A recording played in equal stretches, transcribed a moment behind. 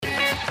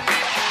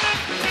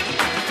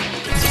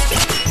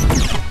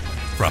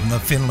From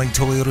the Findlay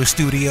Toyota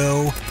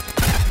studio,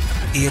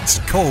 it's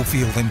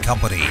Cofield and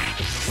Company.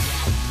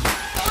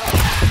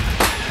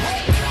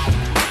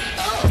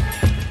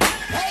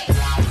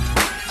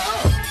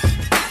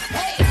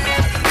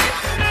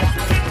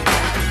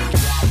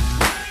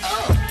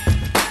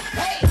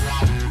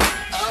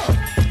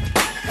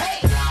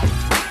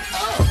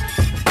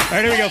 All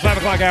right, here we go. 5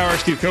 o'clock hour.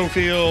 Steve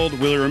Cofield,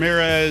 Willie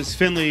Ramirez,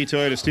 Findlay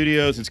Toyota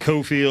Studios. It's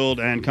Cofield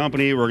and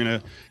Company. We're going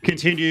to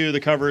continue the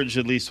coverage,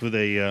 at least with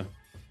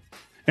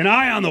an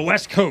eye on the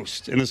West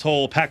Coast in this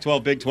whole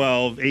Pac-12, Big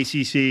 12,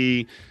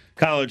 ACC,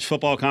 College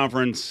Football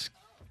Conference,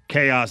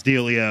 chaos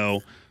dealio.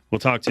 We'll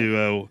talk to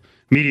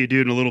a media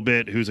dude in a little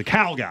bit who's a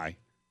Cal guy.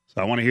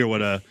 So I want to hear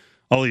what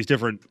all these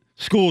different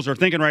schools are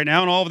thinking right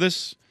now, and all of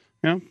this,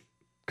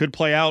 could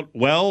play out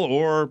well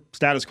or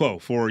status quo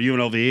for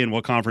UNLV and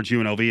what conference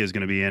UNLV is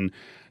going to be in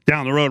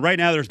down the road. Right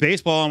now, there's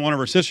baseball on one of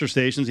our sister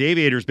stations, the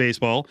Aviators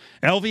baseball.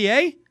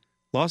 LVA,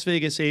 Las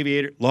Vegas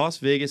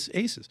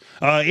Aces.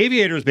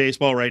 Aviators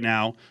baseball right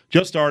now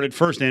just started,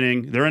 first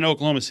inning. They're in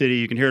Oklahoma City.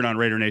 You can hear it on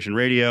Raider Nation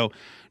Radio.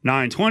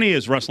 9:20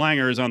 as Russ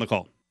Langer is on the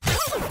call.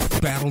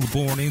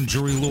 Battle-Born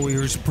Injury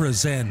Lawyers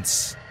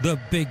presents the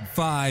Big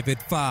Five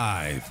at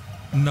 5.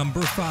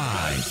 Number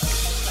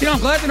 5. I'm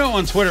glad to know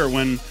on Twitter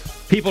when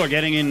people are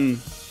getting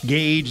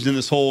engaged in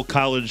this whole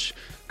college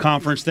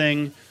conference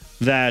thing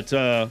that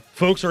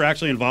folks are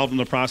actually involved in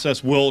the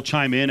process will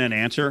chime in and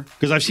answer.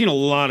 Because I've seen a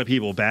lot of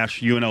people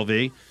bash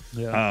UNLV,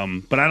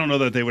 but I don't know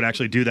that they would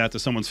actually do that to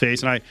someone's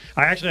face. And I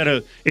actually had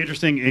an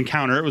interesting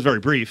encounter, it was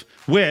very brief,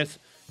 with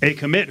a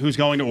commit who's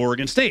going to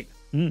Oregon State.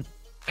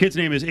 Kid's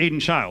name is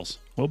Aiden Childs.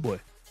 Oh, boy.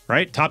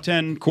 Right? Top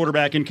 10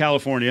 quarterback in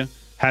California,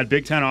 had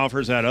Big Ten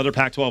offers, had other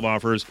Pac-12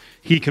 offers.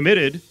 He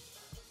committed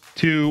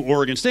to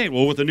Oregon State.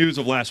 Well, with the news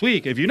of last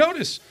week, if you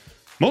notice,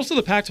 most of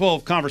the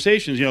Pac-12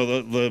 conversations,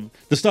 the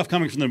stuff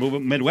coming from the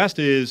Midwest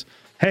is,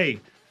 hey,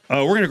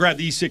 we're going to grab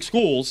these 6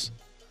 schools,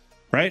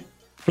 right,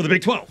 for the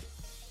Big 12.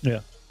 Yeah.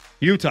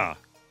 Utah,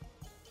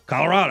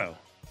 Colorado,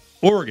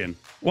 Oregon,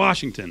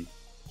 Washington,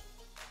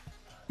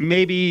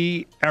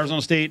 maybe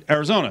Arizona State,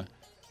 Arizona.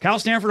 Cal,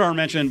 Stanford aren't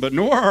mentioned, but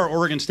nor are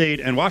Oregon State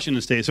and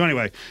Washington State. So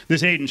anyway,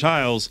 this Aiden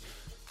Childs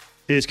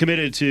is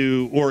committed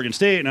to Oregon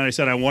State, and I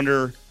said on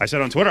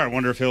Twitter, I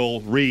wonder if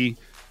he'll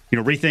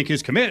rethink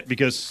his commit,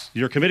 because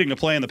you're committing to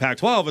play in the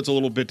Pac-12. It's a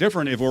little bit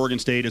different if Oregon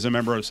State is a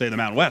member of, say, the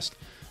Mountain West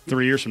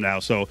 3 years from now.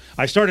 So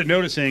I started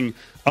noticing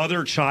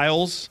other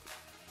Childs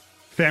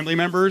family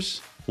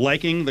members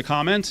liking the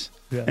comments,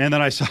 and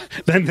then I saw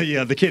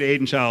the kid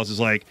Aiden Childs is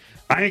like,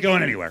 I ain't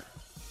going anywhere.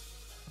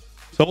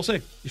 So we'll see.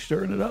 You're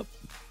stirring it up.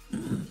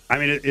 I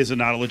mean, is it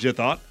not a legit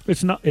thought?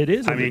 It's not. It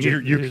is. I mean,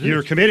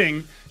 you're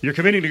committing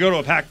to go to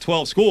a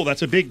Pac-12 school.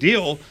 That's a big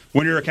deal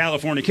when you're a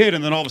California kid,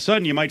 and then all of a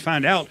sudden you might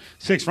find out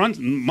 6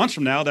 months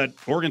from now that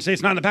Oregon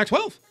State's not in the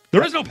Pac-12.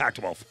 There is no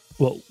Pac-12.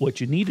 Well, what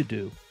you need to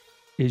do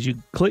is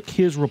you click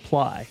his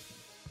reply,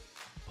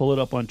 pull it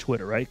up on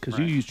Twitter, right? Because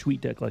you use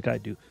TweetDeck like I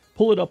do.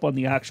 Pull it up on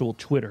the actual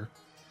Twitter,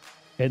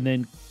 and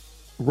then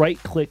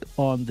right-click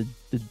on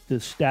the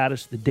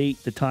status, the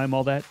date, the time,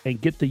 all that,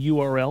 and get the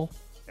URL.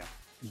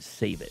 And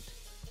save it,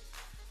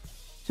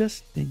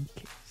 just in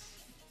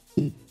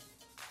case.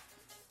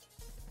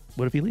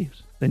 What if he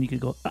leaves? Then you could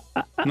go.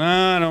 No,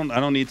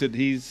 I don't need to.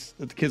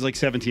 The kid's like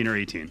 17 or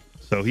 18,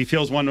 so he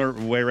feels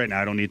one way right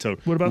now. I don't need to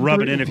rub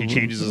it in if he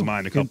changes his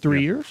mind. In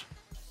 3 years?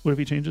 What if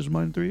he changes his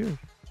mind in 3 years?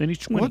 Then he's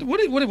 20.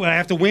 What I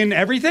have to win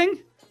everything?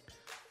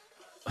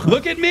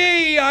 Look at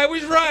me! I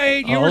was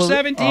right. You were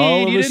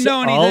 17. You didn't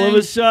know anything. All of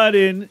a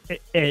sudden,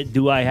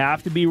 do I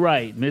have to be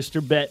right,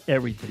 Mr. Bet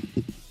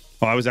Everything?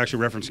 Oh, I was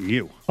actually referencing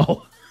you.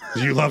 Oh.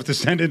 You love to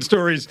send in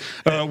stories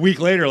a week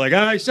later, like,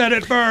 I said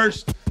it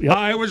first. Yep.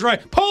 I was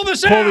right. Pull the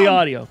sound. Pull the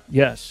audio.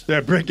 Yes.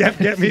 Get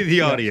me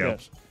the audio.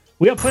 Yes.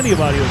 We have plenty of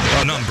audio.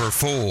 Number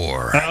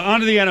 4. On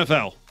to the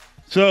NFL.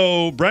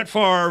 So, Brett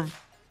Favre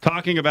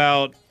talking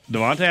about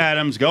Davante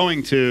Adams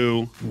going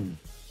to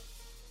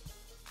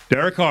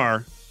Derek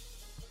Carr,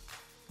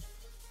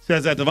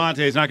 says that Davante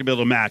is not going to be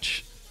able to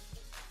match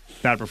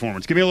that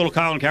performance. Give me a little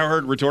Colin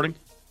Cowherd retorting.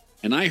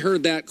 And I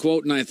heard that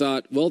quote and I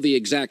thought, well, the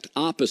exact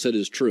opposite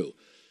is true.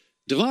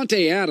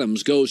 Davante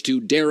Adams goes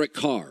to Derek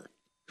Carr,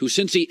 who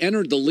since he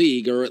entered the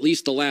league, or at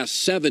least the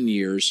last 7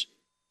 years,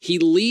 he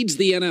leads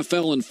the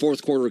NFL in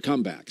fourth quarter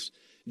comebacks.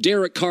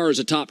 Derek Carr is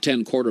a top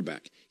 10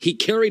 quarterback. He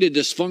carried a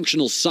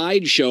dysfunctional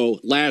sideshow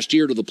last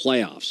year to the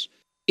playoffs.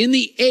 In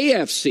the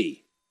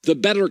AFC, the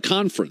better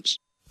conference.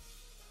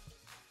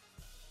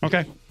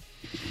 Okay.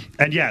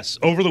 And yes,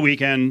 over the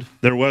weekend,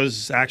 there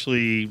was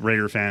actually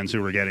Raider fans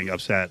who were getting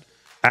upset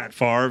at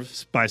Favre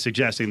by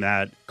suggesting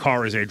that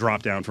Carr is a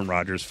drop down from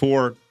Rodgers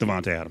for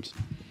Davante Adams.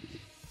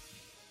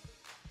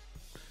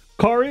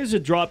 Carr is a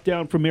drop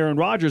down from Aaron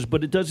Rodgers,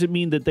 but it doesn't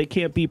mean that they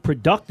can't be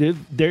productive.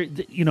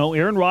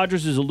 Aaron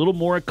Rodgers is a little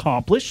more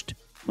accomplished.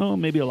 Well,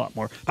 maybe a lot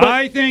more. But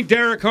I think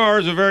Derek Carr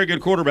is a very good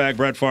quarterback,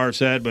 Brett Favre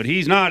said, but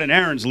he's not in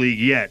Aaron's league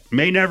yet.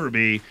 May never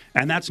be,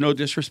 and that's no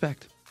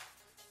disrespect.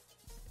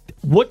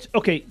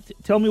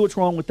 Tell me what's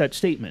wrong with that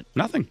statement.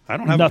 Nothing. I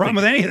don't have a problem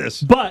with any of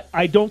this. But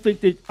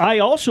I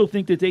also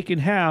think that they can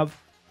have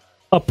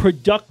a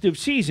productive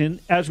season,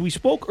 as we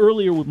spoke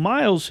earlier with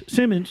Miles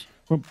Simmons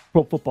from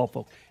Pro Football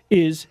Folk,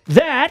 is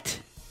that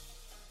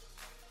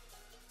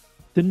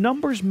the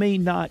numbers may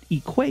not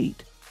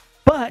equate,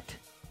 but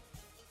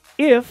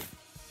if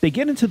they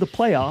get into the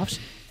playoffs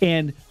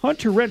and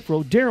Hunter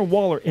Renfrow, Darren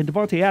Waller, and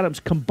Davante Adams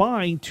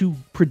combine to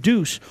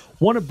produce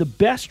one of the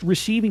best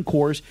receiving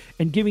cores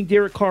and giving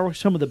Derek Carr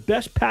some of the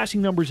best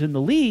passing numbers in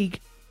the league,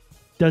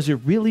 does it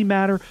really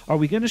matter? Are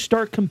we going to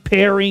start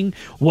comparing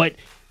what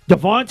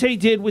Davante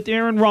did with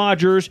Aaron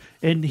Rodgers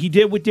and he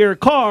did with Derek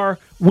Carr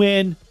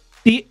when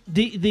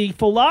the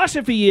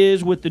philosophy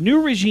is with the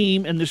new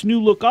regime and this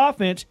new look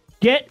offense,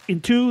 get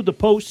into the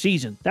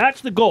postseason.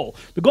 That's the goal.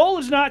 The goal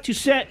is not to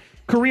set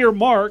career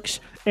marks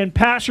and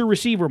passer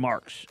receiver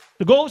marks.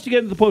 The goal is to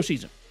get into the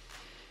postseason.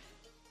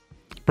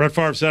 Brett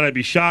Favre said, I'd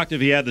be shocked if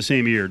he had the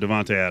same year,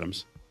 Davante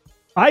Adams.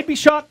 I'd be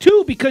shocked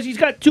too because he's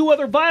got 2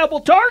 other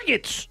viable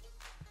targets.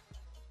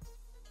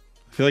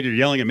 I feel like you're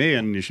yelling at me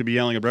and you should be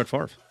yelling at Brett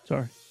Favre.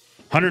 Sorry.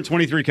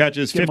 123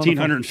 catches,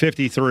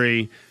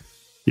 1,553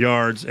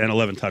 yards, and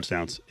 11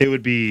 touchdowns.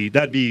 That'd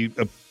be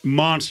a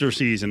monster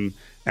season.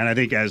 And I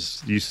think,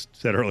 as you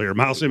said earlier,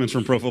 Miles Simmons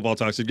from Pro Football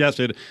Talk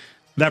suggested,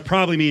 that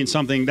probably means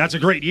something. That's a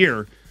great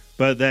year,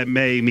 but that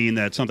may mean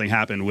that something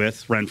happened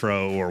with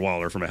Renfrow or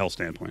Waller from a health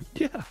standpoint.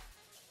 Yeah.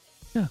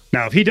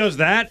 Now, if he does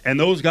that and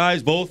those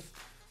guys both,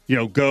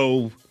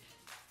 go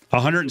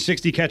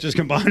 160 catches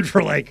combined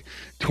for like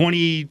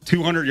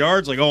 2,200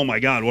 yards, like, oh my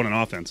God, what an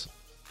offense.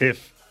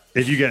 If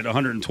you get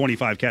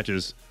 125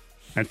 catches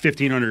and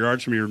 1,500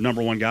 yards from your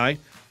number one guy,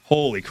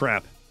 holy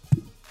crap.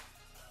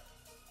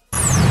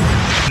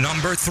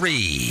 Number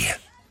 3.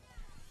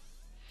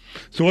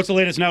 So what's the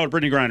latest now with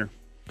Brittany Griner?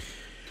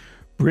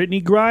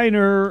 Brittany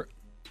Griner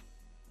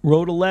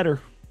wrote a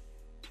letter,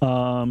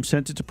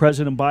 sent it to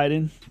President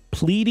Biden,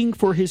 pleading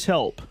for his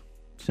help.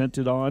 Sent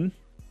it on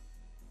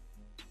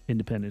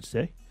Independence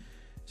Day,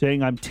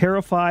 saying, I'm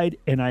terrified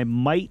and I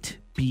might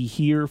be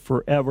here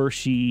forever.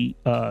 She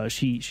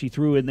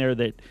threw in there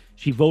that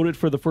she voted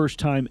for the first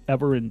time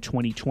ever in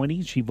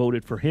 2020. She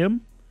voted for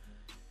him.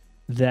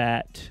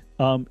 That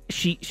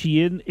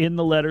she in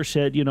the letter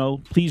said,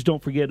 please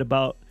don't forget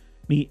about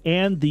me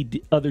and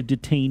the other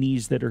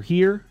detainees that are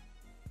here,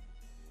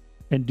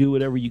 and do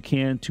whatever you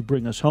can to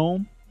bring us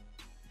home.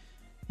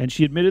 And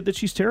she admitted that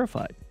she's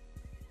terrified,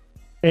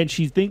 and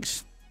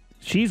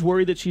she's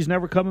worried that she's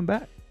never coming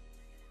back.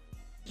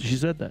 She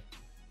said that.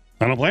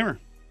 I don't blame her.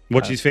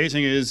 What she's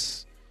facing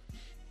is,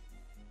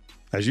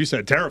 as you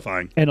said,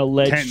 terrifying. An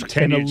alleged,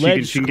 10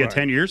 she can get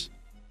 10 years?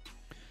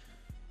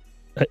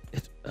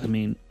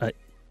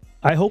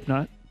 I hope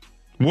not.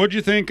 What'd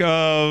you think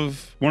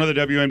of one of the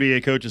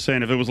WNBA coaches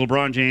saying if it was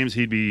LeBron James,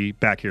 he'd be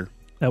back here?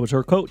 That was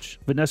her coach,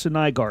 Vanessa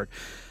Nygaard.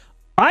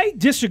 I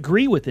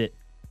disagree with it.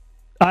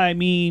 I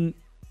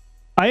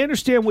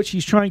understand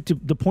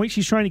the point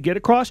she's trying to get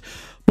across,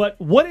 but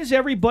what is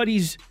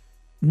everybody's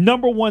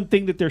number one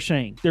thing that they're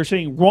saying? They're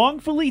saying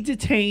wrongfully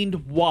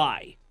detained.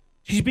 Why?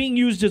 She's being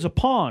used as a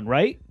pawn,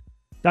 right?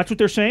 That's what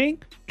they're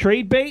saying?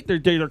 Trade bait?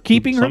 They're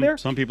keeping her there?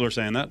 Some people are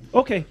saying that.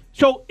 Okay.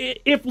 So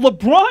if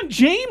LeBron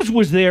James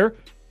was there,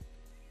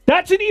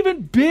 that's an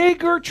even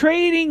bigger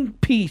trading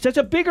piece. That's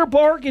a bigger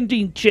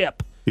bargaining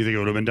chip. You think it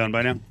would have been done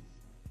by now?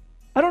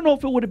 I don't know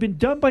if it would have been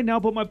done by now,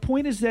 but my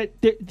point is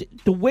that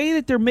the way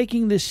that they're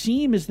making this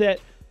seem is that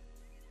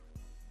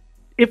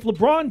if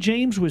LeBron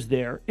James was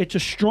there, it's a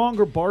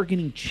stronger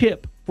bargaining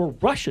chip for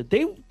Russia.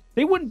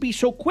 They wouldn't be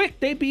so quick.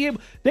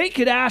 They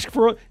could ask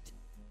for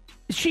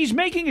she's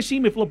making it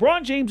seem if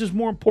LeBron James is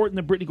more important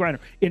than Brittany Griner.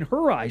 In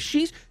her eyes,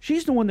 she's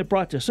the one that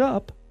brought this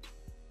up.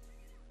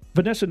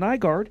 Vanessa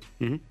Nygaard.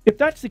 Mm-hmm. If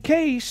that's the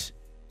case,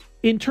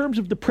 in terms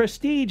of the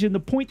prestige and the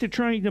point they're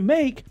trying to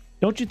make,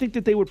 don't you think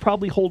that they would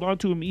probably hold on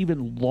to him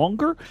even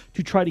longer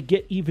to try to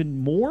get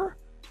even more?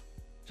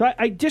 So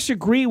I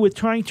disagree with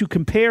trying to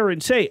compare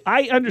and say,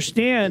 I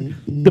understand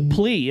the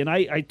plea, and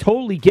I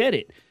totally get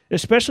it,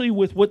 especially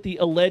with what the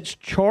alleged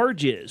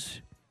charge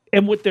is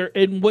and what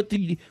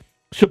the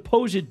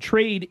supposed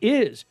trade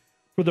is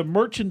for the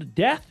merchant of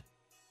death.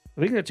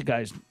 I think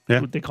that's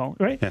what they call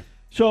it, right? Yeah.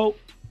 So,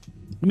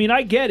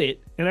 I get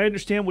it, and I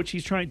understand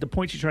the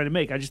point she's trying to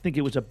make. I just think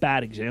it was a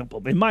bad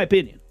example, in my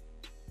opinion.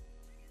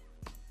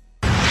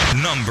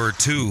 Number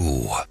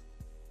 2.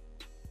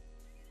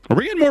 Are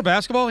we getting more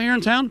basketball here in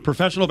town?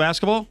 Professional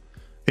basketball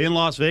in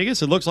Las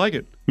Vegas? It looks like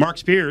it. Mark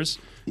Spears,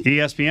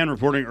 ESPN,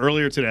 reporting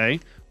earlier today.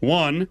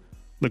 1,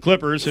 the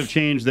Clippers have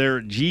changed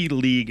their G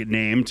League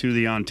name to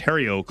the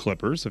Ontario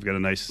Clippers. They've got a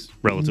nice,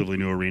 relatively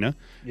new arena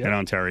in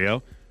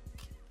Ontario.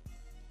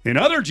 In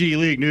other G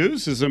League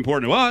news, this is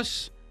important to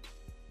us,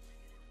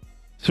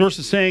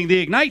 sources saying the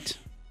Ignite,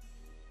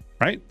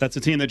 right? That's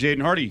the team that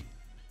Jaden Hardy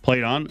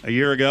played on a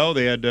year ago.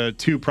 They had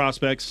 2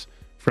 prospects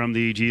from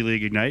the G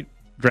League Ignite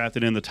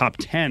drafted in the top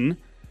 10.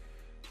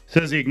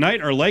 Says the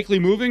Ignite are likely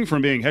moving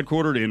from being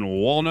headquartered in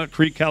Walnut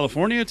Creek,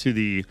 California to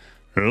the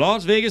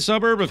Las Vegas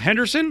suburb of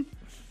Henderson.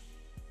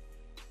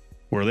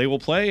 where they will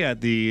play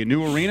at the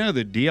new arena,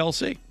 the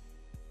DLC.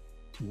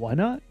 Why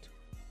not?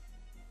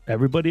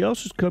 Everybody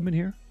else is coming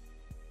here.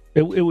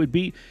 It would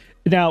be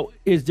now.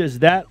 Does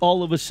that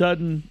all of a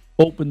sudden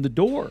open the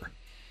door?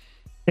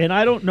 And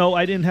I don't know.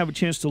 I didn't have a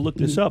chance to look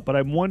this up, but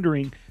I'm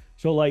wondering.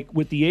 So, like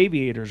with the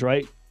Aviators,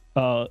 right?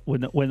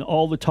 When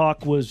all the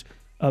talk was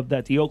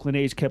that the Oakland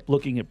A's kept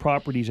looking at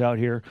properties out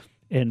here,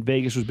 and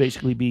Vegas was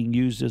basically being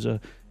used as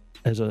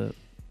a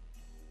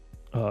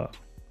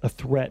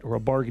threat or a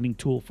bargaining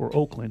tool for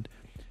Oakland.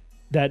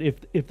 That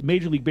if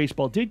Major League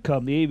Baseball did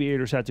come, the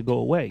Aviators had to go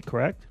away.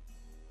 Correct.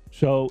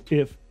 So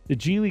if the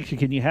G League,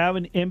 can you have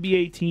an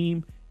NBA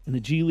team and the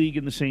G League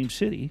in the same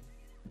city?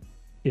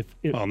 If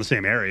in the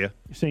same area.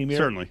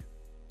 Certainly.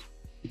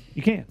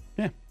 You can.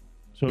 Yeah.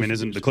 So I mean,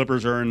 isn't the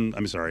Clippers are in?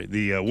 I'm sorry,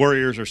 the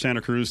Warriors are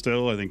Santa Cruz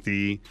still. I think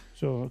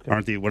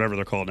aren't the whatever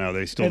they're called now?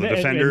 They still the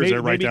Defenders.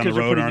 They're right down the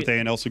road, aren't they?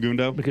 In El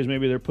Segundo. Because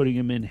maybe they're putting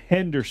them in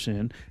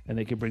Henderson, and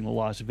they could bring the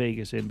Las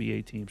Vegas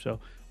NBA team. So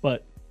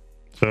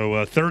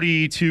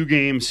 32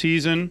 game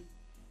season.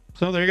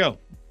 So there you go.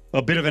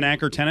 A bit of an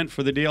anchor tenant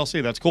for the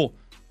DLC. That's cool.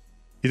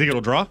 You think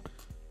it'll draw?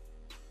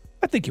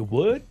 I think it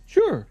would.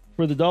 Sure.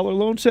 For the Dollar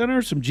Loan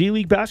Center, some G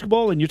League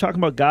basketball, and you're talking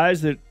about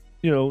guys that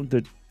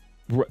that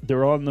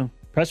they're on the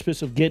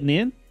precipice of getting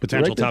in.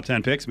 Potential top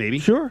 10 picks, maybe.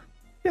 Sure.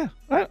 Yeah.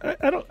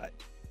 I don't.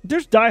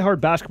 There's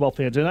diehard basketball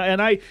fans,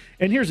 and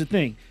here's the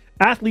thing: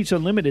 Athletes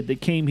Unlimited that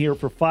came here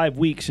for 5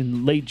 weeks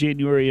in late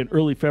January and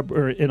early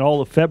February and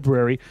all of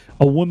February,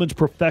 a women's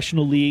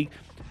professional league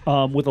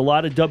with a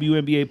lot of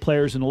WNBA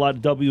players and a lot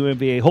of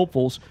WNBA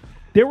hopefuls.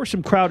 There were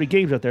some crowded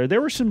games out there.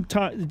 There were some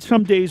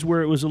days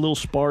where it was a little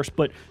sparse,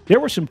 but there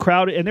were some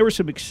crowded and there was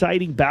some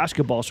exciting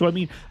basketball. So, I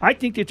mean, I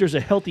think that there's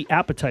a healthy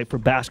appetite for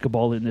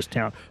basketball in this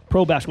town,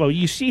 pro basketball.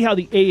 You see how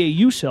the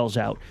AAU sells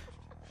out.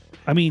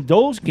 I mean,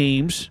 those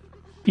games,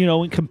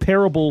 in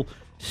comparable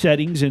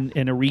settings and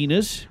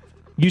arenas,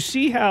 you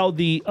see how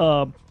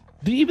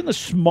even the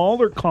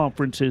smaller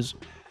conferences,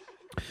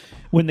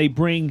 when they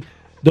bring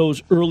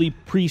those early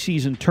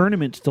preseason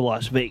tournaments to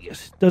Las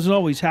Vegas, doesn't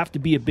always have to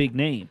be a big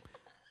name.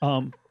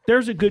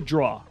 There's a good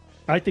draw.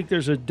 I think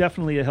there's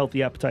definitely a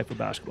healthy appetite for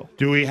basketball.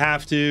 Do we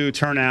have to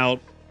turn out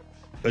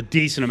a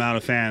decent amount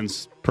of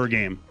fans per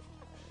game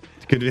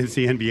to convince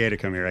the NBA to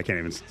come here? I can't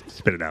even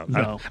spit it out.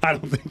 No. I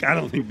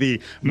don't think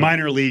the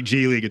minor league,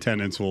 G League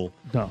attendance will.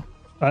 No,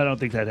 I don't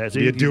think that has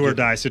be a do or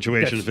die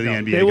situation for the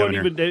NBA. They won't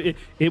even.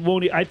 It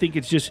won't. I think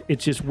it's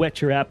just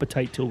whet your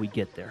appetite till we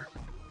get there.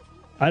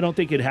 I don't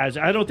think it has.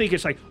 I don't think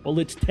it's like, well,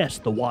 let's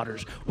test the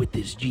waters with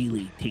this G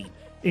League team.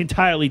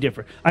 Entirely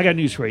different. I got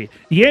news for you.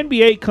 The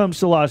NBA comes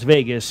to Las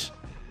Vegas.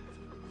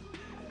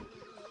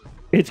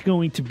 It's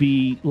going to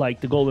be like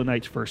the Golden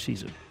Knights' first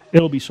season.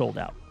 It'll be sold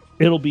out.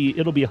 It'll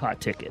be a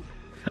hot ticket.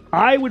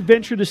 I would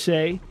venture to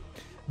say,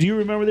 do you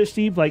remember this,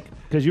 Steve? Like,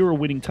 because you were a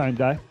winning time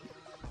guy.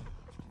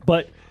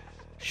 But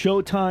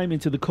Showtime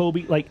into the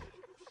Kobe, like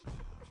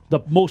the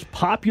most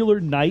popular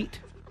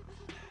night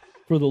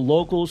for the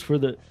locals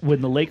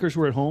when the Lakers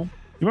were at home.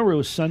 You remember it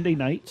was Sunday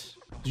nights?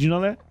 Did you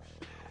know that?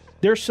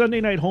 Their Sunday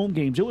night home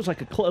games, it was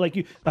like a club.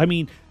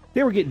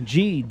 They were getting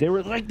G'd. They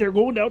were like, they're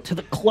going out to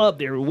the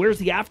club. Where's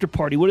the after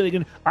party? What are they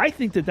going to? I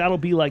think that'll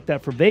be like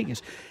that for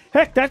Vegas.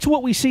 Heck, that's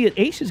what we see at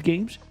Aces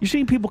games. You're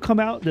seeing people come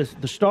out,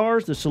 the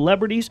stars, the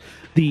celebrities,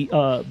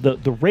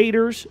 the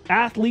Raiders,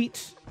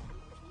 athletes.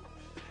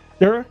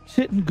 They're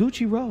sitting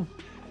Gucci Row.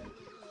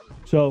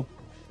 So,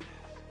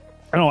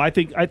 I don't know.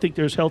 I think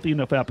there's healthy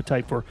enough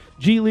appetite for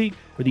G League,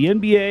 for the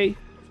NBA.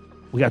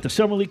 We got the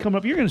Summer League coming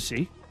up. You're going to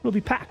see. It'll be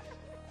packed.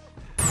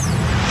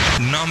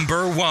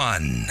 Number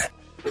 1.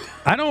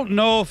 I don't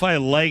know if I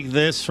like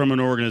this from an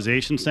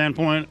organization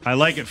standpoint. I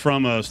like it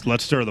from a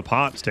let's stir the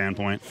pot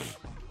standpoint.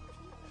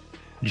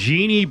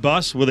 Jeannie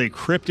Buss with a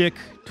cryptic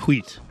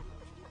tweet.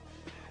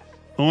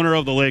 Owner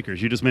of the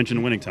Lakers. You just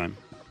mentioned winning time.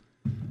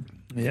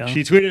 Yeah.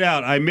 She tweeted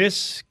out, I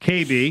miss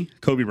KB,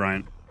 Kobe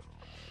Bryant.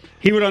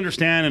 He would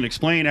understand and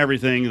explain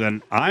everything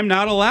that I'm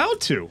not allowed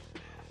to.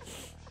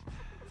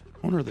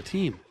 Owner of the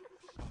team.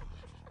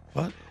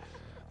 What?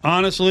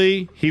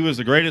 Honestly, he was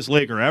the greatest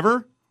Laker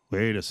ever.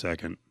 Wait a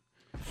second.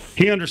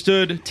 He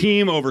understood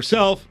team over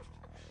self,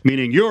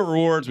 meaning your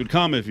rewards would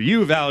come if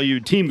you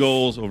valued team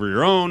goals over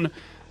your own.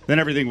 Then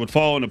everything would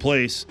fall into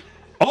place.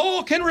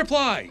 All can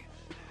reply.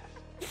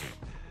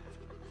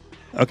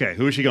 Okay,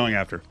 who is she going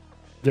after?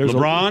 There's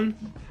LeBron,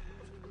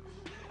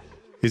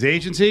 his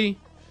agency,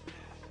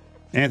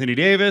 Anthony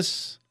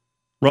Davis,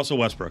 Russell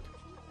Westbrook.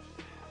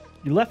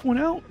 You left one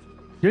out?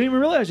 You didn't even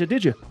realize it,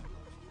 did you?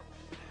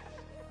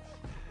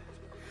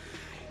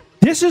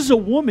 This is a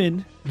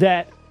woman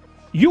that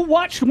you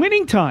watched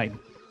Winning Time.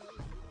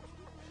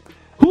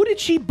 Who did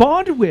she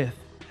bond with?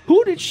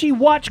 Who did she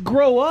watch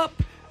grow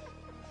up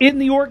in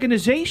the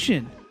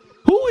organization?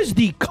 Who is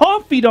the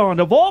confidant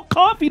of all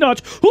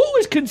confidants? Who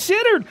is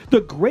considered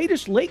the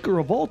greatest Laker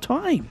of all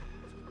time?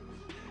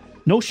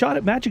 No shot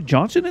at Magic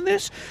Johnson in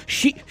this?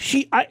 She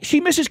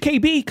misses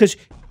KB because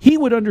he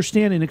would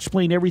understand and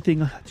explain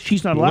everything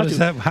she's not allowed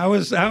to. How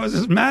is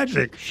this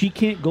Magic? She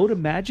can't go to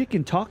Magic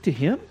and talk to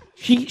him?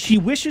 She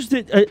wishes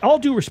that, all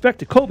due respect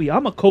to Kobe,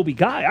 I'm a Kobe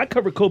guy. I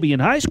covered Kobe in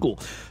high school.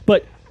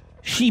 But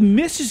she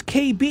misses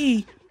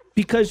KB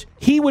because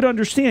he would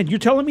understand. You're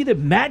telling me that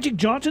Magic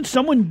Johnson,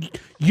 someone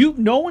you've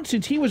known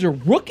since he was a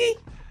rookie,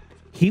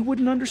 he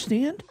wouldn't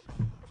understand?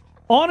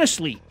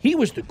 Honestly, he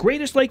was the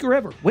greatest Laker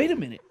ever. Wait a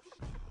minute.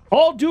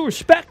 All due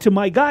respect to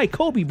my guy,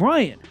 Kobe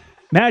Bryant,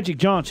 Magic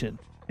Johnson,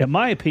 in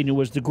my opinion,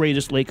 was the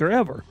greatest Laker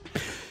ever.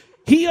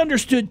 He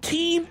understood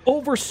team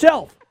over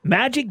self.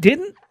 Magic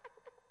didn't.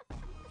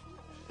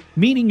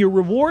 Meaning your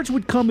rewards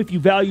would come if you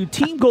valued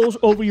team goals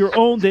over your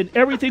own, then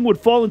everything would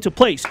fall into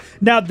place.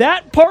 Now,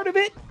 that part of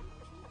it,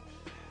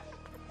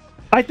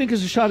 I think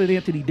is a shot at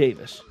Anthony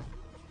Davis.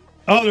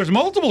 Oh, there's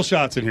multiple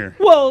shots in here.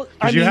 Well,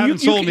 I mean, you haven't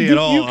sold me at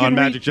all on read,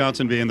 Magic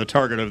Johnson being the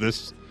target of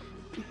this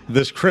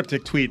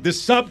cryptic tweet,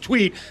 this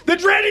subtweet, the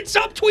dreaded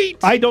subtweet.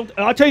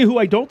 I'll tell you who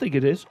I don't think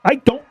it is. I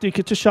don't think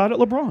it's a shot at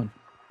LeBron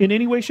in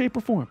any way, shape,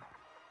 or form.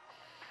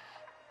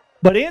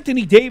 But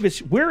Anthony Davis,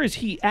 where is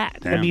he at?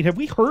 Damn. I mean, have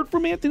we heard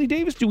from Anthony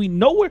Davis? Do we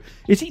know where?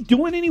 Is he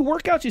doing any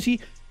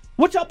workouts?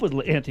 What's up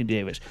with Anthony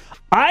Davis?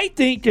 I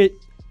think that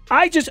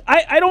I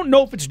don't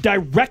know if it's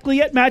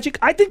directly at Magic.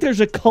 I think there's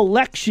a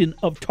collection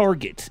of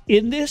targets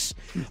in this,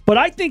 but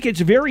I think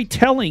it's very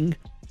telling.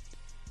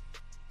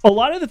 A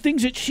lot of the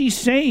things that she's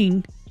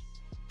saying,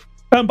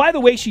 by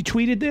the way, she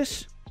tweeted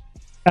this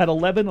at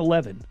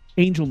 11:11,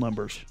 angel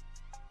numbers.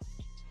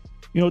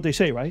 You know what they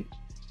say, right?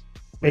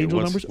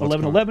 Angel numbers,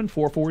 11:11,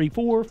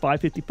 444,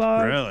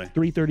 555, really?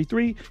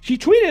 333. She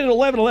tweeted at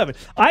 11:11.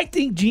 I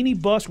think Jeannie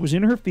Buss was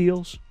in her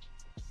feels,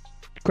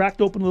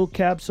 cracked open a little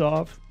Cab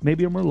Sauv,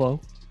 maybe a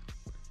Merlot.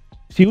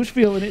 She was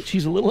feeling it.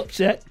 She's a little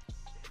upset.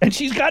 And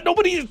she's got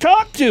nobody to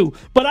talk to.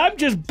 But I'm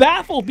just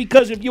baffled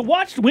because if you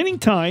watched Winning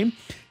Time,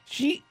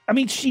 she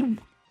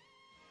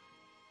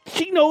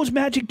knows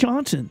Magic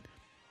Johnson.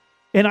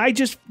 And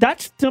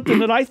that's something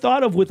that I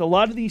thought of with a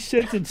lot of these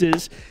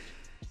sentences.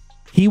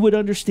 He would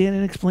understand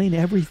and explain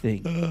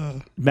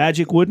everything.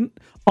 Magic wouldn't.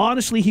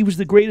 Honestly, he was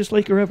the greatest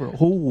Laker ever.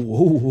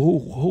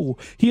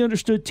 He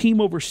understood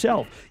team over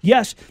self.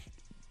 Yes,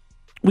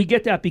 we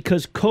get that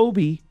because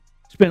Kobe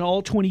spent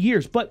all 20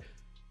 years. But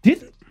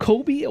didn't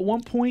Kobe at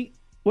one point,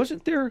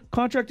 wasn't there a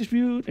contract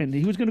dispute and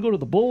he was going to go to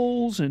the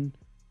Bulls? And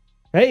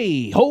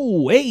hey,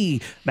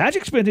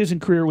 Magic spent his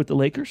career with the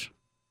Lakers.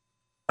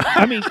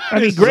 I mean,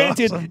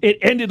 granted, awesome. It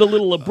ended a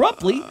little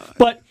abruptly,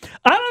 but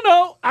I don't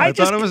know. I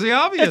thought it was the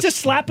obvious. It's a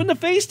slap in the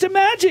face to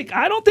Magic.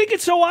 I don't think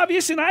it's so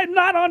obvious, and I'm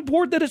not on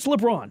board that it's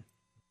LeBron.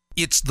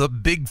 It's the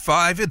Big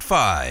 5 at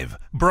 5,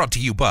 brought to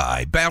you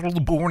by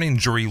Battle-Born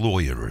Injury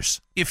Lawyers.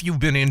 If you've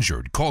been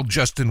injured, call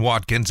Justin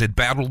Watkins at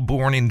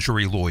Battle-Born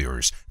Injury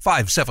Lawyers,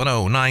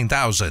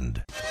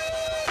 570-9000.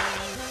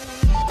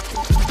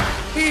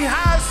 He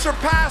has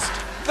surpassed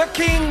the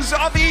kings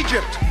of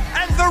Egypt,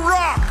 and the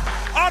rock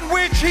on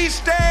which he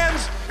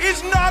stands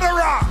is not a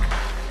rock.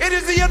 It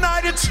is the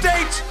United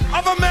States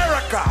of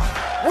America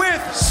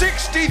with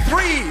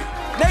 63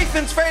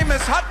 Nathan's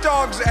Famous hot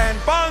dogs and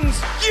buns,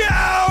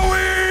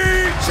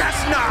 Yowie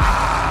Chestnut.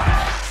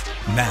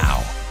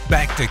 Now,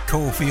 back to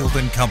Cofield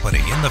and Company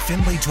in the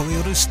Findlay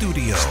Toyota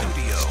studio.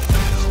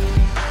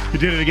 You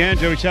did it again,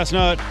 Joey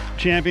Chestnut,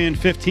 champion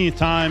 15th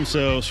time,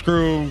 so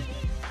screw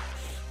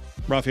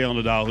Rafael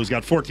Nadal, who's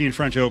got 14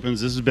 French Opens.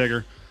 This is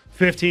bigger.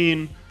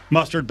 15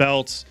 mustard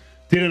belts.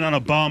 Did it on a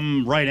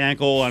bum right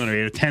ankle. I don't know, he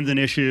had a tendon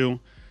issue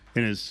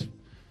in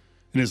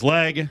his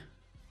leg.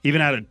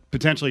 Even had to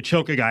potentially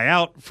choke a guy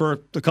out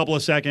for a couple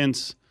of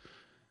seconds.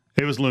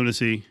 It was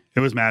lunacy. It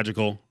was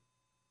magical.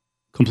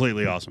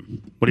 Completely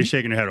awesome. What are you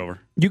shaking your head over?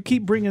 You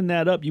keep bringing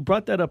that up. You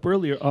brought that up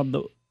earlier on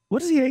the. What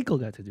does the ankle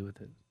got to do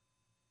with it?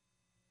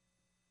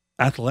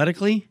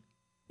 Athletically?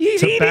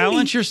 To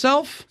balance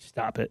yourself?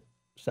 Stop it.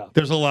 Stop.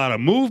 There's a lot of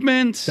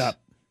movement. Stop.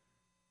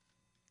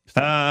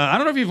 I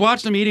don't know if you've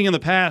watched him eating in the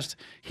past.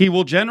 He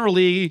will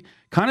generally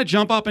kind of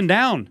jump up and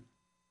down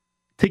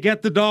to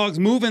get the dogs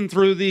moving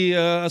through the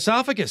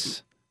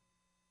esophagus.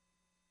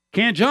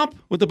 Can't jump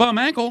with the bum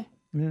ankle.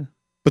 Yeah.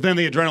 But then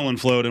the adrenaline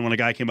flowed, and when a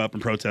guy came up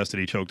and protested,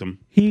 he choked him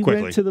He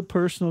quickly. went to the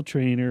personal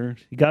trainer.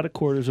 He got a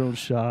cortisone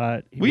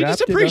shot. We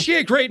just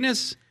appreciate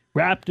greatness.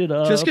 Wrapped it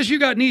up. Just because you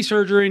got knee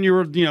surgery and you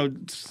were,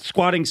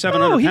 squatting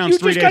 700 pounds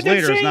 3 days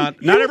later is not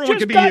everyone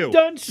can be you. You just got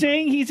done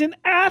saying he's an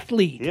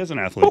athlete. He is an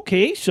athlete.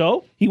 Okay,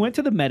 so he went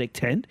to the medic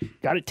tent,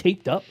 got it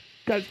taped up,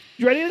 got it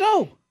ready to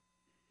go.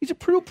 He's a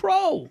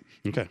pro.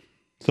 Okay.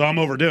 So I'm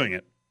overdoing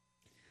it.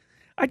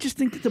 I just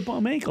think that the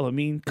bum ankle, I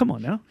mean, come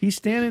on now. He's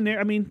standing there.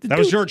 I mean, that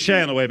was George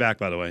Shea on the way back,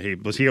 by the way.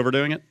 Was he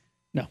overdoing it?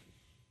 No.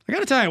 I got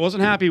to tell you, I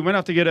wasn't happy. We went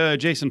out to get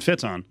Jason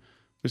Fitz on.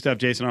 We used to have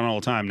Jason on all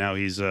the time. Now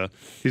he's a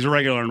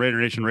regular on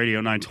Raider Nation Radio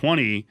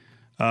 920.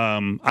 I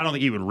don't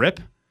think he would rip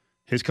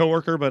his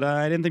coworker, but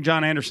I didn't think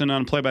John Anderson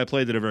on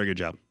play-by-play did a very good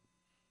job.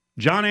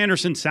 John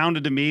Anderson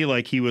sounded to me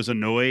like he was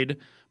annoyed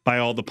by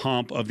all the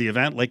pomp of the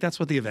event. Like, that's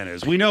what the event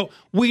is. We know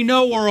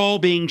we're all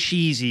being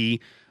cheesy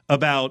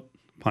about,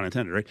 pun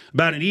intended, right?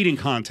 About an eating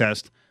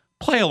contest.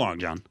 Play along,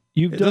 John.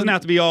 It doesn't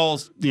have to be all,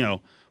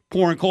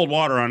 pouring cold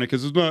water on it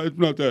because it's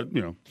not that,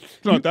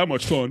 it's not that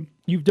much fun.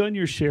 You've done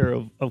your share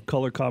of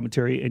color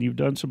commentary, and you've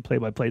done some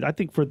play-by-play. I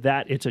think for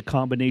that, it's a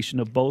combination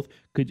of both.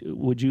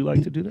 Would you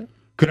like to do that?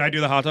 Could I do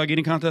the hot dog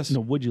eating contest? No,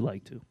 would you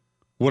like to?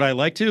 Would I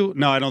like to?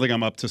 No, I don't think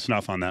I'm up to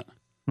snuff on that.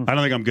 I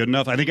don't think I'm good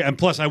enough. And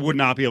plus, I would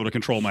not be able to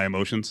control my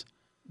emotions.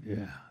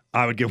 Yeah.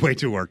 I would get way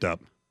too worked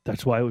up.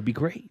 That's why it would be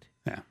great.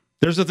 Yeah.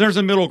 There's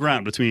a middle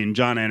ground between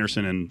John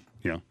Anderson and,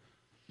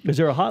 Is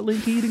there a hot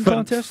link eating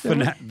contest?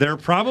 There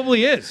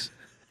probably is.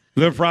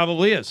 There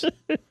probably is.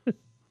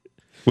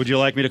 Would you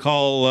like me to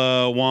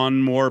call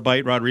Juan More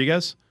Bite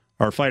Rodriguez,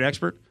 our fight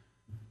expert?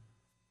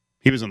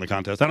 He was in the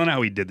contest. I don't know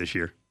how he did this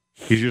year.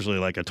 He's usually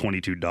like a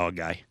 22 dog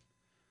guy.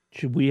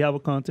 Should we have a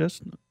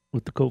contest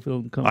with the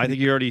Cofield and Company? I think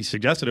you already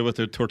suggested it with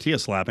the tortilla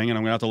slapping, and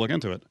I'm going to have to look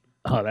into it.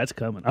 Oh, that's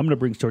coming. I'm going to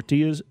bring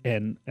tortillas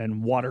and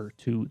water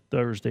to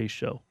Thursday's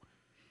show.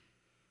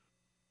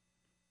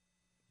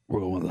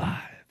 We're going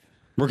live.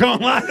 We're going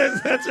live.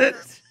 That's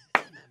it.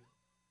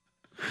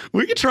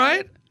 We could try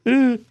it.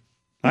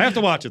 I have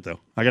to watch it, though.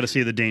 I got to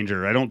see the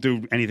danger. I don't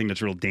do anything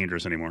that's real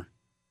dangerous anymore.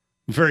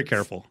 I'm very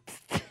careful.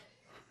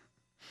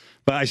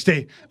 But I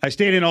stayed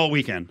in all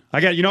weekend.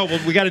 We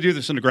got to do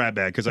this in the grab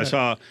bag because I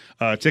saw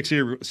Tick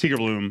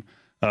Seegerbloom,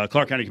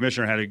 Clark County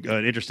Commissioner, had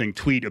an interesting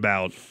tweet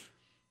about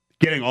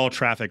getting all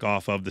traffic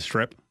off of the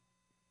Strip.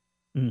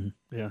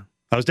 Mm-hmm. Yeah.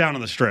 I was down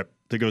on the Strip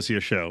to go see a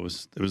show.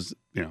 It was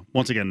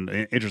once again,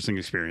 an interesting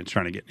experience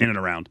trying to get in and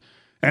around.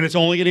 And it's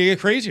only going to get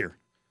crazier.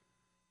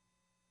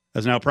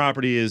 As now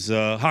property is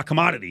a hot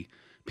commodity.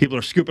 People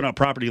are scooping up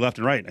property left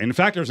and right. And in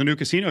fact, there's a new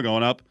casino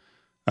going up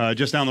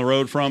just down the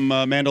road from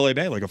Mandalay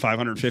Bay, like a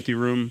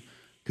 550-room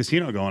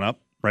casino going up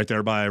right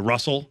there by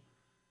Russell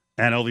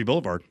and LV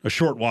Boulevard, a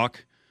short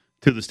walk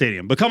to the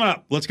stadium. But coming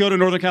up, let's go to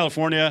Northern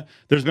California.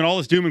 There's been all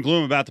this doom and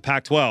gloom about the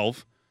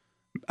Pac-12.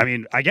 I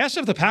mean, I guess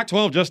if the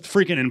Pac-12 just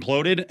freaking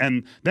imploded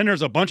and then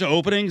there's a bunch of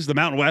openings, the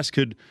Mountain West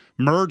could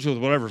merge with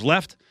whatever's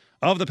left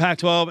of the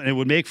Pac-12, and it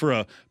would make for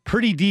a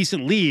pretty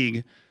decent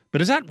league.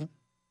 But is that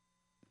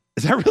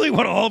really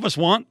what all of us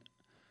want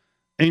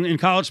in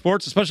college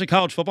sports, especially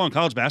college football and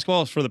college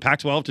basketball, is for the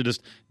Pac-12 to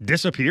just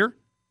disappear?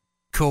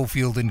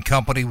 Cofield and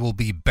Company will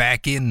be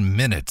back in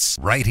minutes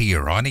right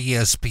here on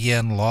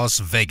ESPN Las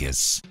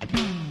Vegas.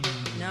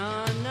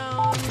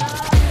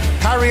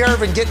 Kyrie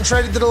Irving getting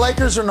traded to the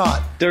Lakers or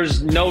not?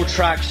 There's no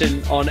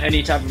traction on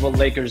any type of a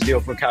Lakers deal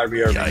for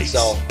Kyrie Irving. Yikes.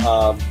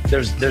 So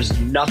there's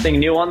nothing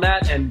new on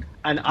that, and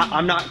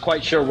I'm not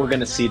quite sure we're going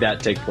to see that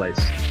take place.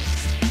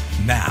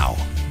 Now,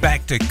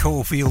 back to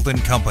Cofield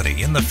and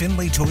Company in the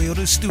Findlay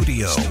Toyota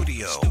studio.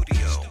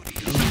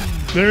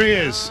 There he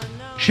is,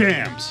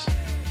 Shams.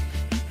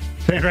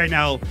 And right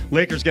now,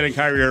 Lakers getting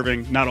Kyrie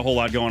Irving, not a whole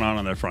lot going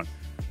on their front.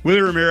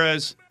 Willie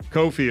Ramirez,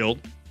 Cofield.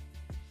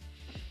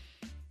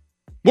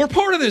 We're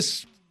part of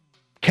this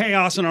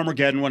chaos and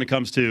Armageddon when it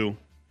comes to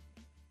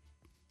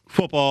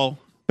football,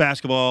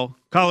 basketball,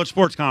 college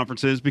sports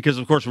conferences, because,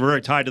 of course, we're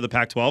very tied to the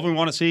Pac-12. We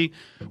want to see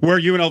where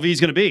UNLV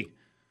is going to be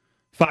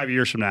 5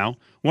 years from now.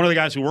 One of the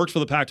guys who works for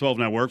the Pac-12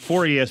 network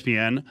for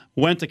ESPN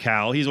went to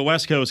Cal. He's a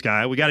West Coast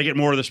guy. We got to get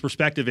more of this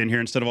perspective in here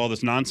instead of all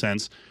this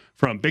nonsense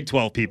from Big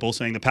 12 people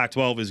saying the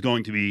Pac-12 is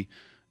going to be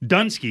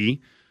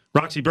Dunsky.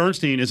 Roxy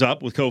Bernstein is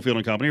up with Cofield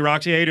and Company.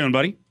 Roxy, how you doing,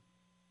 buddy?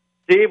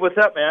 Steve, what's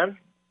up, man?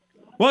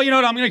 Well, you know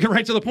what? I'm going to get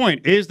right to the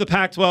point. Is the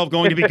Pac-12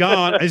 going to be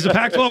gone? Is the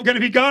Pac-12 going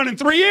to be gone in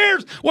 3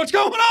 years? What's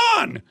going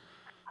on?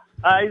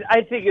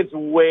 I think it's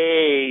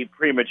way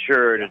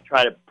premature to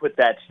try to put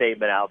that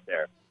statement out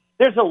there.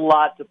 There's a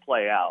lot to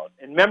play out.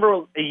 And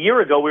remember, a year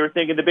ago, we were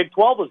thinking the Big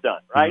 12 was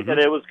done, right? Mm-hmm. That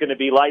it was going to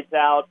be lights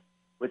out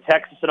with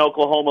Texas and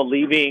Oklahoma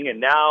leaving, and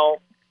now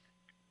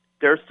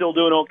they're still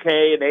doing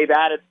okay, and they've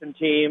added some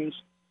teams.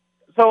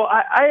 So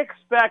I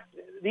expect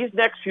these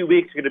next few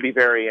weeks are going to be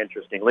very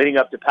interesting, leading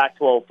up to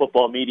Pac-12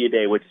 Football Media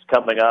Day, which is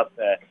coming up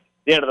at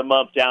the end of the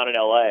month down in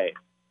L.A.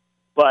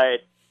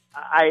 But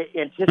I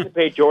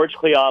anticipate George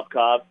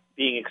Kliavkoff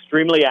being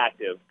extremely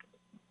active,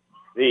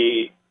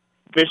 the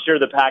commissioner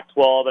of the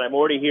Pac-12, and I'm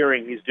already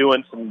hearing he's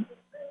doing some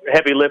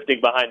heavy lifting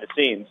behind the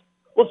scenes.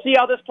 We'll see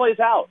how this plays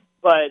out.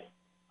 But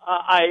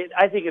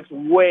I think it's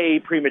way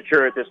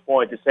premature at this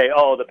point to say,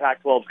 oh, the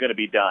Pac-12 is going to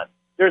be done.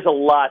 There's a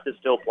lot to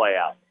still play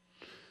out.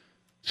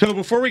 So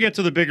before we get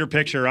to the bigger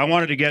picture, I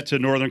wanted to get to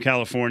Northern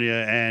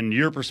California and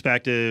your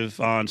perspective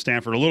on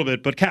Stanford a little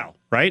bit, but Cal,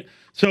 right?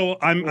 So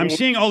I'm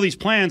seeing all these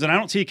plans, and I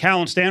don't see Cal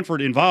and Stanford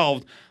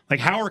involved. Like,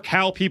 how are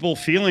Cal people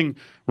feeling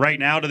right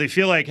now? Do they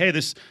feel like, hey,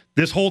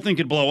 this whole thing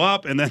could blow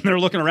up? And then they're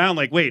looking around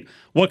like, wait,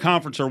 what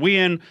conference are we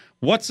in?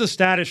 What's the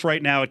status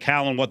right now at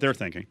Cal and what they're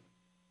thinking?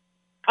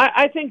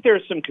 I think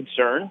there's some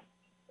concern,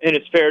 and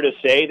it's fair to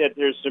say that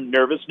there's some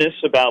nervousness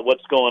about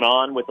what's going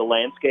on with the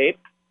landscape.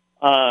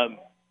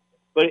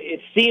 But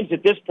it seems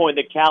at this point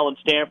that Cal and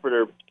Stanford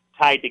are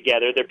tied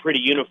together. They're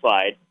pretty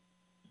unified,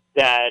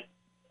 that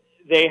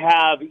they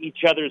have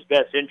each other's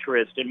best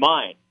interest in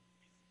mind.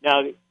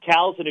 Now,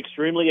 Cal's an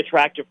extremely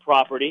attractive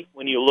property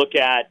when you look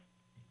at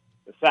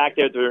the fact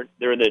that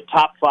they're in the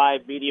top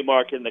 5 media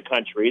market in the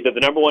country. They're the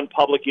number 1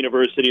 public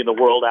university in the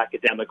world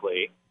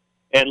academically.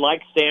 And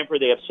like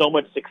Stanford, they have so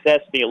much success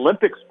in the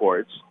Olympic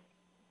sports.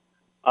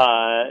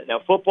 Now,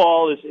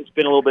 football it's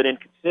been a little bit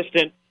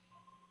inconsistent.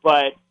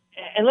 But,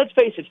 and let's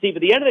face it, Steve,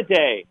 at the end of the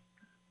day,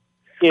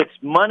 it's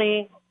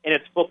money and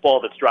it's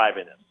football that's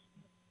driving this.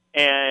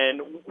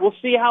 And we'll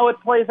see how it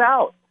plays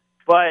out.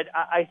 But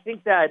I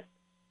think that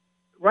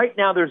right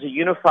now there's a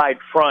unified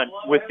front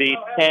with the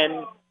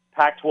 10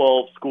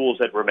 Pac-12 schools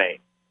that remain.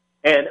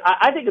 And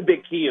I think a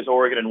big key is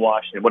Oregon and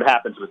Washington, what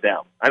happens with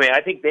them. I mean,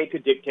 I think they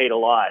could dictate a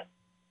lot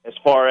as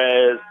far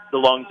as the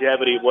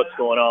longevity of what's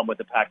going on with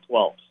the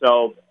Pac-12.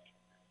 So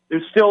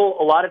there's still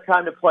a lot of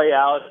time to play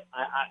out.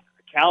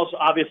 Cal's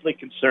obviously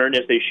concerned,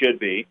 as they should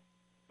be.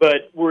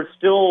 But we're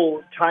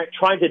still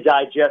trying to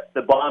digest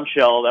the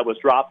bombshell that was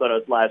dropped on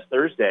us last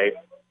Thursday.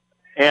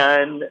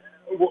 And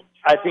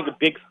I think a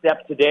big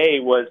step today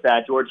was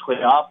that George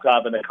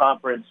Kliavkoff and the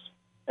conference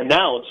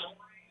announced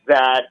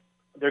that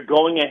they're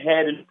going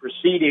ahead and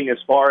proceeding as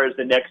far as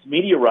the next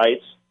media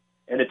rights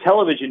and the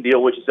television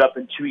deal, which is up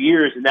in 2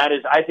 years. And that is,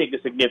 I think,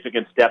 a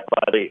significant step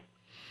by the league.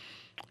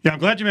 Yeah, I'm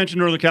glad you mentioned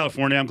Northern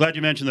California. I'm glad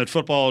you mentioned that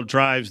football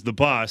drives the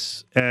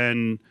bus.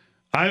 And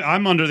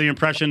I'm under the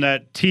impression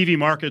that TV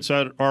markets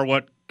are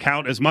what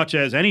count as much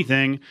as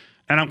anything.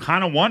 And I'm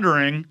kind of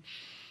wondering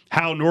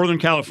how Northern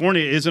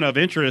California isn't of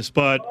interest,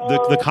 but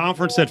the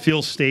conference that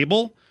feels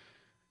stable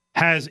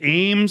has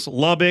Ames,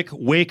 Lubbock,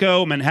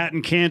 Waco,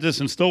 Manhattan, Kansas,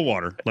 and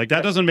Stillwater. Like,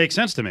 that doesn't make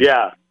sense to me.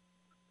 Yeah.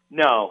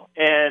 No.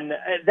 And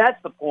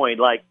that's the point.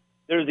 Like,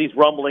 there's these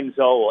rumblings,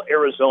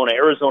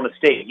 Arizona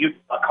State,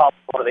 Utah,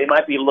 Colorado. They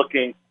might be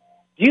looking.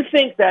 Do you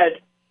think that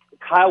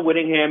Kyle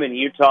Whittingham in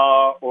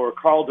Utah or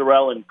Carl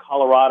Durrell in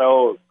Colorado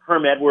or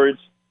Herm Edwards,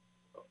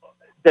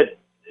 that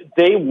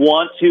they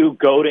want to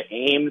go to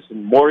Ames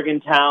and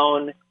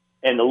Morgantown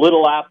and the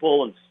Little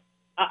Apple? And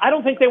I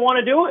don't think they want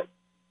to do it.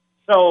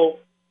 So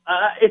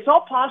it's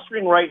all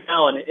posturing right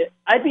now, and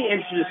I'd be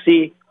interested to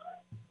see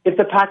if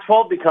the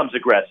Pac-12 becomes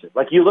aggressive.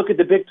 Like, you look at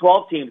the Big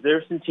 12 teams,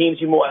 there's some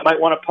teams you might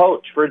want to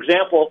poach. For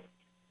example,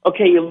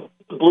 you look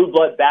at the Blue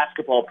Blood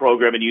basketball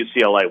program in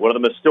UCLA, one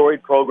of the most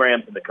storied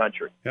programs in the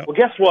country. Yep. Well,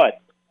 guess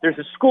what? There's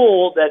a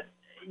school that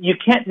you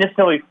can't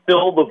necessarily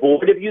fill the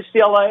void of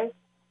UCLA,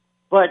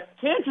 but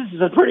Kansas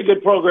is a pretty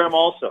good program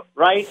also,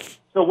 right?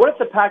 So what if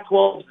the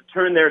Pac-12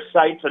 turn their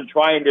sights on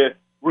trying to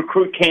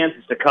recruit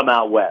Kansas to come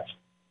out west?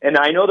 And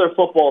I know their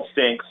football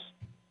stinks,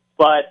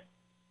 but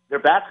their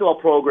basketball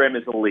program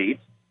is elite.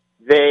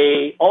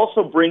 They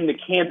also bring the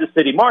Kansas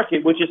City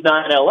market, which is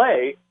not in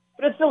L.A.,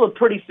 but it's still a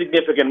pretty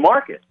significant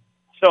market.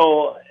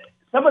 So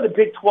some of the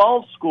Big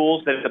 12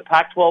 schools that the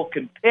Pac-12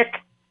 can pick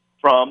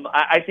from,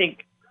 I think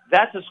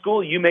that's a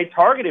school you may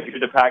target if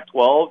you're the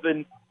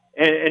Pac-12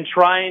 and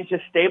trying to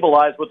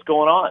stabilize what's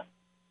going on.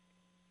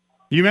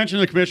 You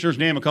mentioned the commissioner's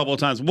name a couple of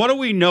times. What do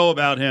we know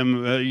about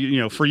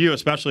him, for you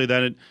especially,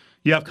 that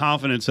you have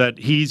confidence that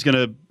he's going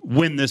to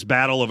win this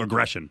battle of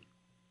aggression?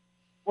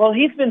 Well,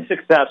 he's been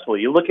successful.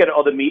 You look at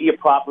all the media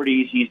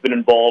properties he's been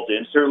involved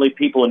in. Certainly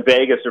people in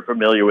Vegas are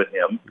familiar with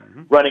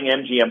him, running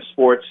MGM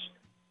Sports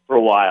for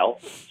a while.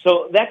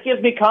 So that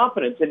gives me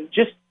confidence. And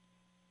just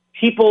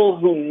people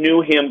who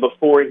knew him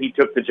before he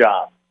took the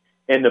job,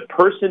 and the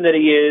person that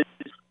he is,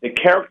 the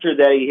character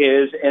that he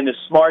is, and the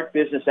smart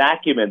business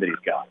acumen that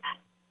he's got.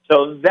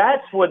 So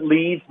that's what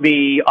leaves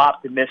me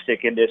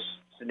optimistic in this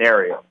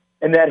scenario,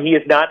 and that he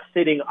is not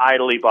sitting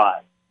idly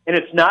by. And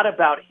it's not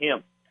about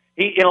him.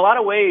 In a lot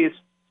of ways,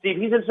 Steve,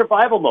 he's in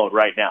survival mode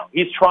right now.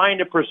 He's trying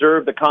to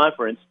preserve the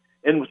conference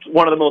in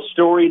one of the most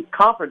storied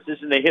conferences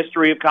in the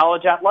history of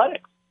college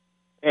athletics.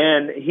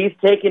 And he's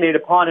taken it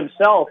upon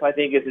himself, I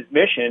think, as his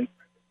mission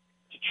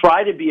to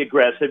try to be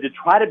aggressive, to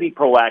try to be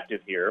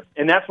proactive here.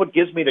 And that's what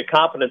gives me the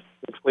confidence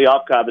that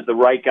Kliavkoff is the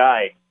right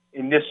guy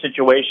in this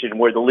situation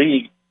where the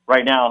league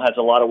right now has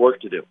a lot of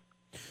work to do.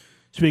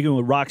 Speaking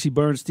with Roxy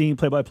Bernstein,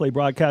 play-by-play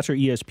broadcaster,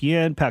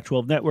 ESPN,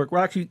 Pac-12 Network.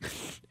 Roxy,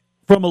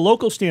 from a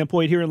local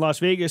standpoint here in Las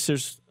Vegas,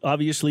 there's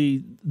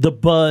obviously the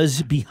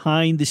buzz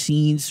behind the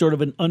scenes, sort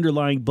of an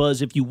underlying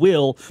buzz, if you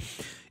will,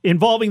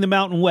 involving the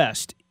Mountain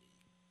West.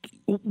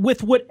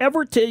 With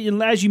whatever,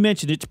 and as you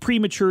mentioned, it's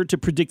premature to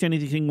predict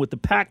anything with the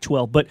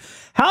Pac-12, but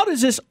how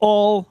does this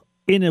all,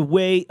 in a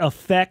way,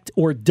 affect,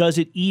 or does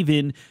it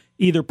even,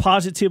 either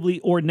positively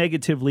or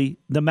negatively,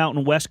 the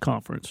Mountain West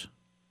Conference?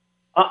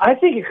 I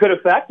think it could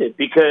affect it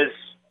because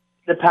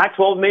the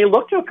Pac-12 may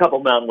look to a couple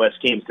Mountain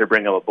West teams to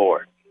bring them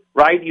aboard,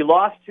 right? You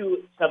lost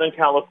two Southern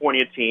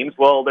California teams.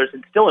 Well, there's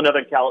still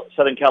another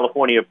Southern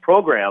California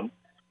program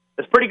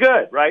that's pretty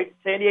good, right?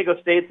 San Diego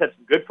State's had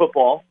some good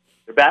football.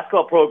 Their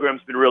basketball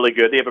program's been really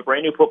good. They have a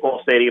brand new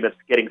football stadium that's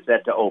getting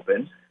set to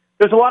open.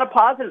 There's a lot of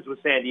positives with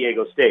San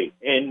Diego State.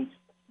 And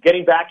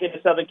getting back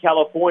into Southern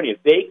California,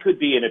 they could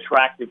be an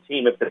attractive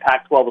team if the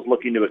Pac-12 is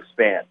looking to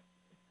expand.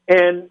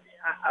 And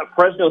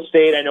Fresno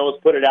State, I know, has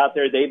put it out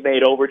there. They've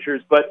made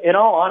overtures. But in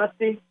all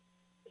honesty,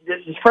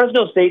 does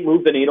Fresno State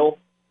move the needle?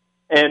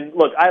 And,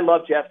 look, I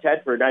love Jeff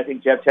Tedford, and I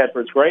think Jeff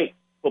Tedford's great,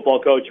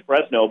 football coach at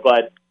Fresno.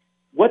 But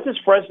what does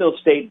Fresno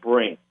State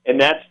bring? And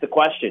that's the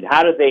question.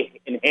 How do they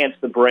enhance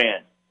the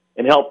brand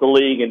and help the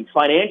league? And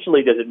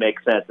financially, does it make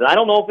sense? And I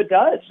don't know if it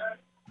does.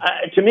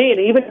 to me, and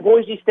even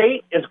Boise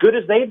State, as good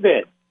as they've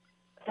been,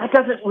 that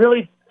doesn't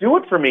really do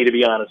it for me, to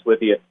be honest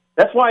with you.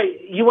 That's why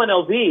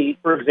UNLV,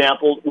 for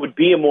example, would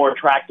be a more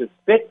attractive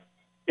fit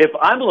if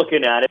I'm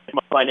looking at it from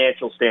a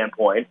financial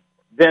standpoint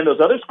than those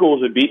other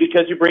schools would be,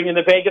 because you bring in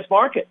the Vegas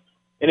market.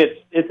 And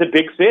it's a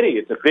big city.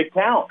 It's a big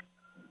town.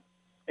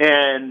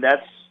 And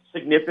that's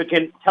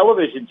significant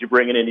televisions you're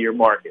bringing into your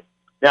market.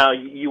 Now,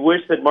 you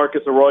wish that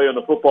Marcus Arroyo in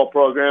the football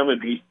program would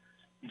be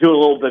doing a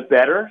little bit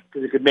better,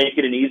 because it could make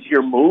it an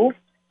easier move,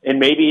 and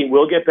maybe it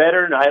will get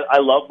better. And I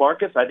love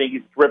Marcus. I think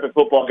he's a terrific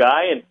football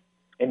guy,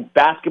 and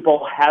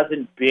basketball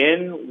hasn't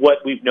been what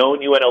we've known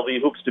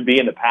UNLV hoops to be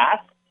in the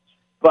past.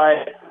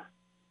 But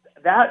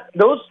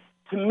those,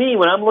 to me,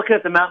 when I'm looking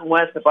at the Mountain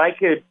West, if I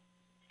could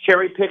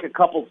cherry pick a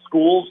couple of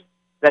schools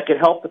that could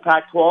help the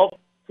Pac-12,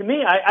 to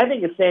me, I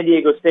think it's San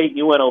Diego State and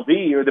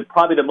UNLV are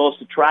probably the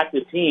most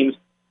attractive teams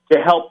to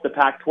help the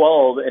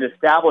Pac-12 and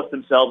establish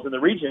themselves in the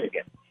region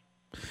again.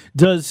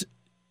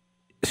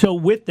 So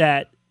with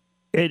that,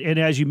 and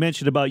as you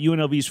mentioned about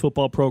UNLV's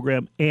football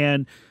program,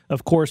 and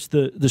of course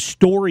the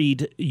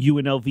storied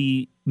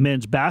UNLV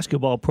men's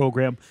basketball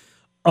program,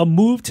 a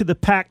move to the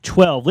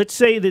Pac-12. Let's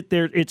say that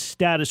it's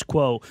status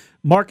quo.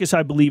 Marcus,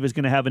 I believe, is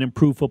going to have an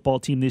improved football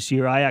team this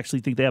year. I actually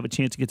think they have a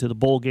chance to get to the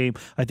bowl game.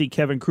 I think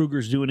Kevin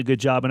Kruger's doing a good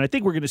job, and I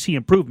think we're going to see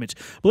improvements.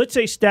 But let's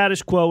say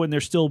status quo, and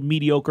they're still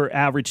mediocre,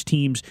 average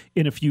teams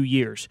in a few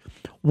years.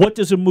 What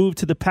does a move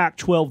to the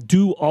Pac-12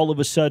 do all of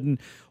a sudden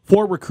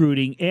for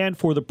recruiting and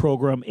for the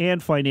program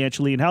and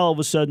financially, and how all of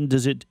a sudden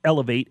does it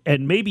elevate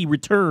and maybe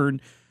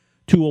return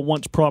to a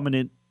once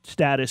prominent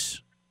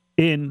status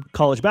in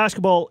college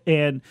basketball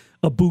and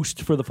a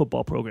boost for the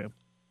football program?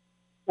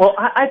 Well,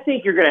 I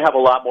think you're going to have a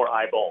lot more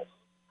eyeballs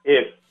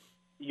if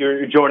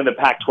you're joining the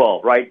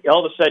Pac-12, right?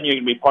 All of a sudden, you're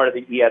going to be part of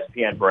the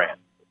ESPN brand,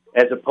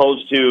 as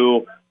opposed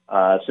to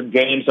some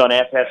games on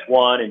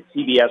FS1 and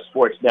CBS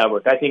Sports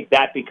Network. I think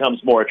that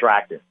becomes more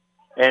attractive.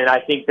 And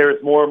I think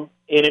there's more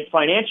in it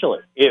financially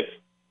if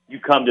you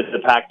come to the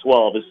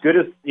Pac-12. As good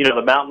as,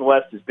 the Mountain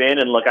West has been,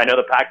 and look, I know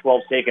the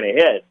Pac-12's taken a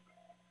hit,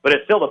 but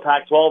it's still the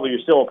Pac-12, and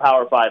you're still a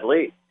Power 5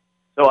 league.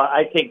 So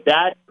I think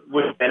that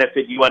would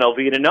benefit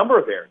UNLV in a number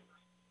of areas.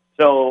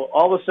 So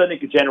all of a sudden it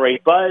could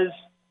generate buzz.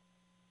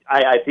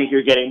 I think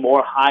you're getting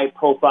more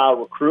high-profile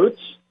recruits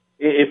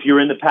if you're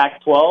in the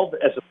Pac-12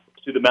 as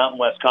opposed to the Mountain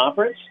West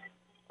Conference.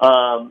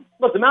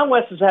 Look, the Mountain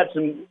West has had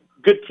some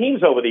good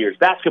teams over the years,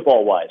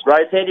 basketball-wise,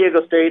 right? San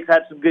Diego State's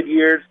had some good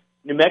years.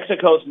 New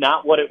Mexico's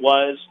not what it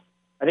was.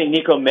 I think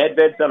Nico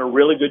Medved's done a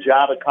really good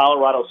job at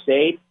Colorado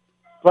State,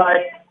 but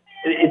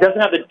it doesn't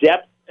have the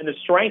depth and the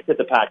strength that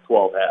the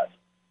Pac-12 has.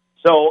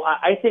 So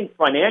I think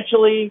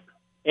financially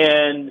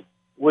and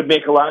would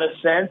make a lot of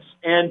sense,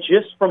 and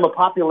just from a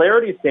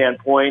popularity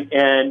standpoint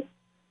and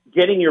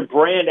getting your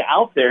brand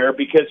out there,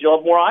 because you'll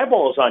have more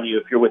eyeballs on you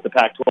if you're with the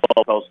Pac-12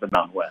 opposed to the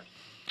Mountain West.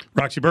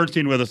 Roxy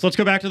Bernstein with us. Let's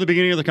go back to the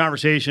beginning of the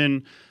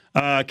conversation.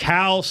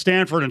 Cal,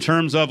 Stanford, in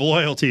terms of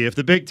loyalty, if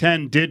the Big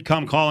Ten did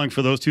come calling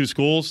for those two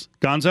schools,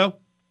 Gonzo?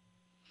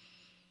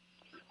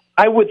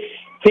 I would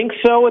think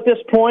so at this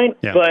point,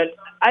 but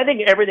I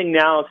think everything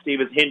now,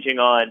 Steve, is hinging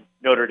on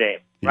Notre Dame.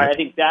 Right? I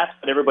think that's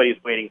what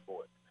everybody's waiting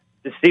for,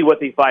 to see what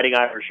the Fighting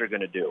Irish are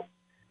going to do.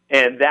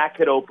 And that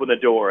could open the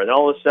door. And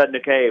all of a sudden,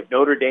 okay, if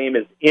Notre Dame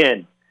is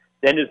in,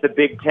 then does the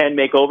Big Ten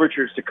make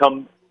overtures to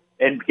come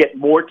and get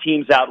more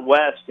teams out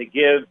west to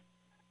give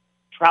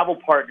travel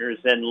partners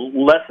and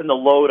lessen the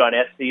load on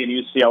SC and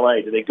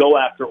UCLA? Do they go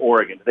after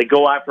Oregon? Do they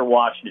go after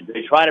Washington? Do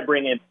they try to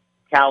bring in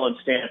Cal and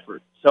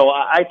Stanford? So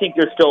I think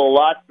there's still a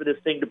lot for this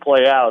thing to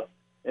play out.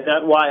 And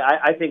that's why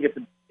I think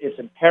it's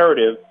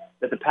imperative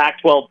that the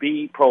Pac-12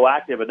 be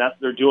proactive, and that's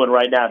what they're doing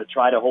right now to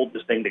try to hold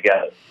this thing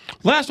together.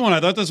 Last one, I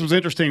thought this was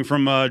interesting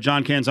from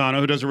John Canzano,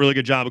 who does a really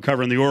good job of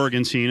covering the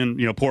Oregon scene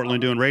and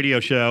Portland doing radio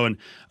show. And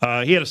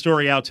he had a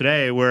story out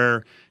today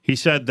where he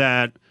said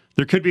that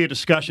there could be a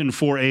discussion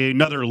for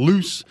another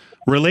loose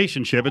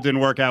relationship. It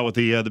didn't work out with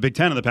the Big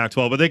Ten and the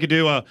Pac-12, but they could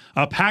do a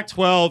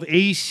Pac-12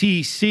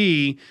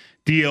 ACC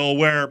deal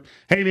where,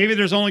 hey, maybe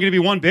there's only going to be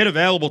one bid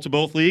available to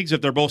both leagues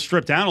if they're both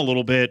stripped down a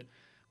little bit.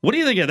 What do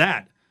you think of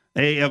that?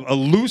 A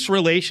loose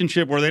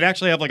relationship where they'd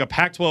actually have like a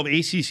Pac-12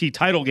 ACC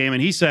title game,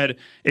 and he said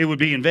it would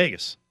be in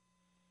Vegas.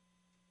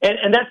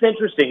 And that's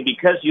interesting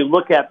because you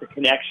look at the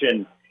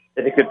connection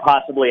that it could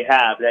possibly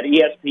have, that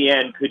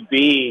ESPN could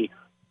be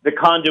the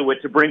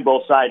conduit to bring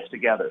both sides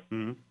together.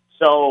 Mm-hmm.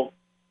 So,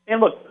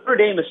 and look, Notre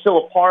Dame is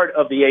still a part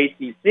of the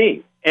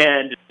ACC,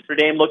 and Notre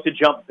Dame looked to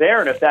jump there,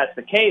 and if that's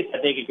the case, I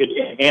think it could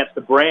enhance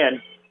the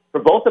brand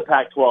for both the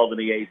Pac-12 and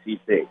the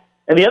ACC.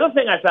 And the other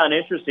thing I found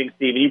interesting,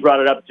 Steve, and you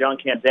brought it up, John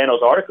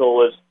Canzano's article,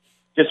 was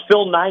just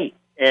Phil Knight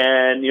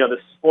and, the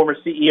former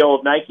CEO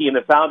of Nike and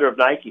the founder of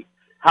Nike.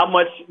 How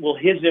much will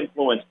his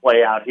influence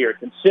play out here,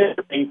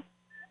 considering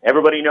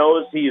everybody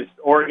knows he is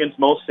Oregon's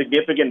most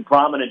significant and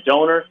prominent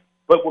donor?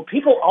 But what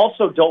people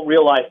also don't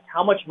realize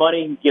how much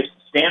money he gives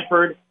to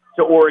Stanford,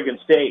 to Oregon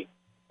State.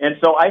 And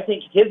so I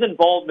think his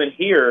involvement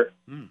here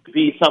could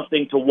be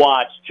something to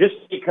watch just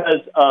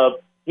because of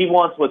he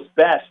wants what's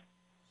best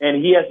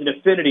and he has an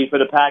affinity for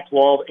the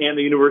Pac-12 and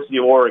the University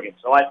of Oregon.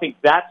 So I think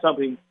that's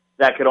something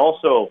that could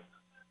also,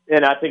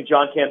 and I think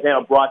John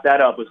Campano brought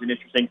that up, was an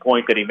interesting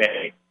point that he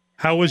made.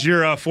 How was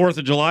your 4th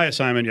of July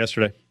assignment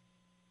yesterday?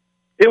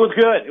 It was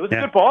good. It was a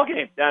good ball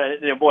game.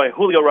 Boy,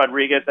 Julio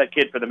Rodriguez, that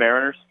kid for the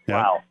Mariners,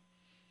 wow.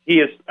 He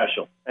is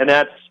special, and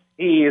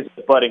he is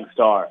a budding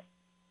star.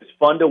 It's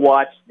fun to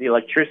watch the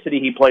electricity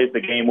he plays the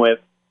game with.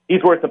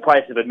 He's worth the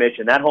price of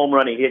admission. That home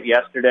run he hit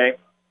yesterday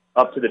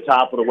up to the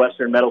top of the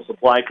Western Metal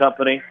Supply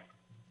Company,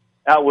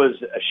 that was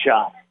a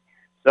shot.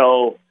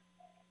 So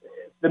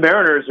the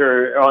Mariners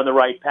are on the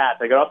right path.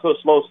 They got off to a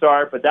slow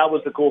start, but that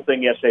was the cool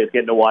thing yesterday, is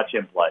getting to watch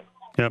him play.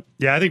 Yep.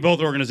 Yeah, I think both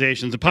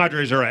organizations, the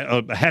Padres are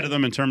ahead of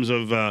them in terms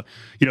of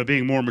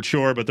being more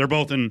mature, but they're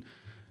both in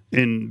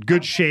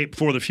good shape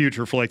for the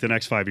future for like the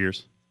next 5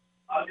 years.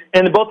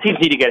 And both teams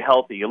need to get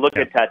healthy. You look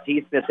at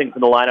Tatis missing from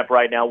the lineup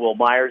right now. Will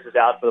Myers is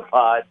out for the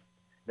Pods.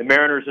 The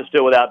Mariners are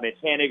still without Mitch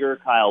Haniger,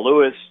 Kyle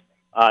Lewis.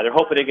 They're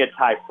hoping to get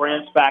Ty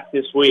France back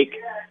this week.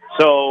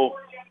 So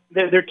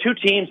they're two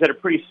teams that are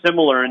pretty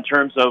similar in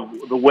terms of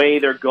the way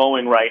they're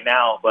going right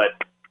now. But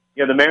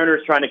the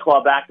Mariners trying to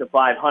claw back to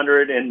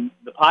 500, and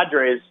the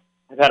Padres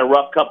have had a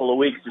rough couple of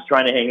weeks just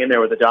trying to hang in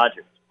there with the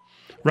Dodgers.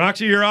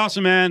 Roxy, you're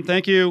awesome, man.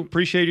 Thank you.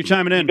 Appreciate you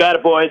chiming in. You got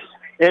it, boys.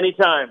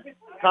 Anytime.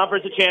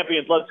 Conference of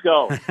Champions. Let's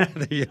go.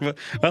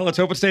 Well, let's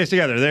hope it stays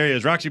together. There he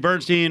is. Roxy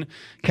Bernstein,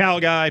 Cal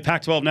Guy,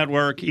 Pac-12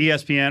 Network,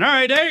 ESPN. All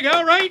right, there you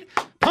go, right?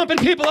 Pumping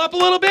people up a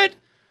little bit.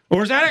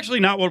 Or is that actually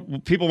not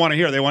what people want to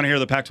hear? They want to hear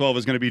the Pac-12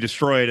 is going to be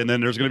destroyed, and then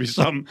there's going to be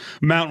some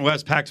Mountain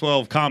West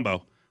Pac-12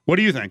 combo. What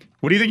do you think?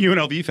 What do you think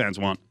UNLV fans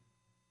want?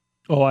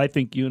 Oh, I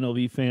think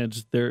UNLV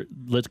fans,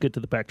 let's get to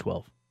the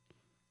Pac-12.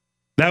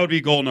 That would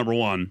be goal number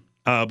one.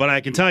 But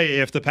I can tell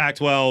you, if the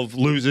Pac-12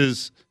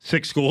 loses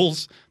 6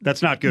 schools,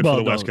 that's not good for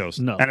the West Coast.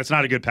 No. And it's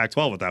not a good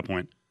Pac-12 at that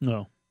point.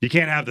 No. You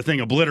can't have the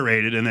thing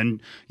obliterated and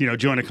then,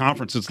 join a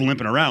conference that's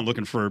limping around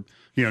looking for,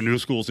 new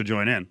schools to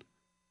join in.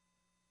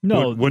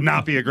 No. Would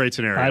not be a great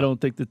scenario. I don't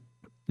think that,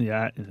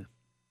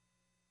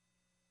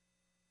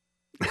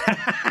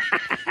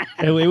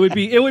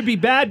 It would be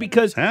bad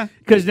because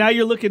now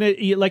you're looking at,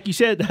 like you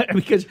said,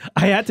 because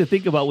I had to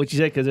think about what you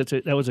said, because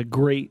that was a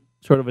great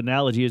sort of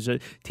analogy, is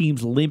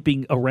teams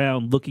limping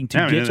around looking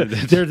to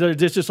get. They're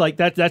just like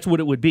that. That's what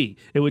it would be.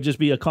 It would just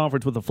be a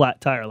conference with a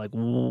flat tire. Like,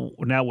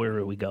 now where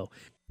do we go?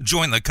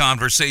 Join the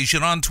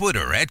conversation on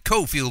Twitter at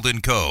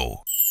Cofield &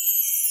 Co.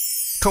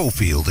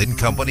 Cofield &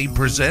 Company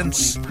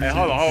presents. Hey,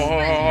 hold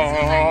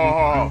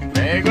on.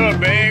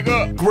 Bag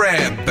up.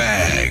 Grab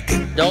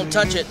Bag. Don't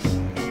touch it.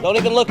 Don't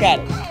even look at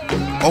it.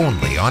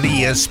 Only on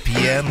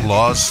ESPN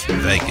Las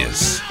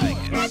Vegas. Stick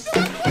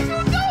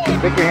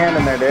your hand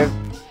in there, Dave.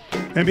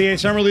 NBA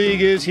Summer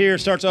League is here.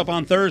 Starts up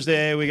on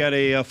Thursday. We got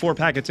a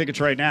 4-pack of tickets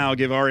right now.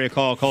 Give Ari a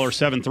call. Caller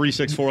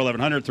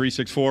 7-364-1100,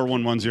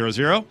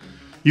 364-1100.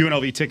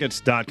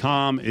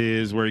 UNLVtickets.com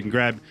is where you can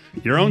grab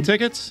your own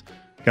tickets.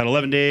 Got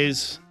 11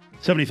 days,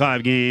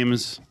 75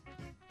 games,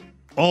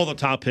 all the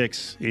top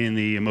picks in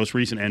the most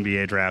recent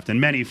NBA draft, and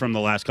many from the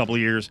last couple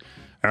of years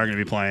are going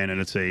to be playing,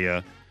 and it's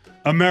a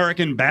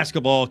American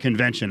basketball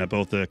convention at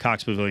both the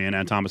Cox Pavilion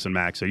and Thomas &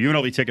 Mack. So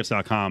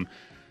UNLVtickets.com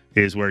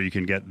is where you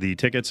can get the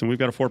tickets, and we've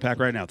got a 4-pack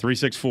right now,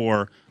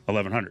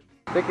 364-1100.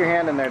 Stick your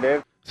hand in there,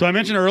 Dave. So I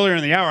mentioned earlier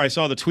in the hour, I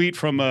saw the tweet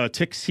from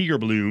Tick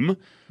Seegerbloom,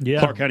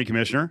 Clark County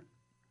Commissioner,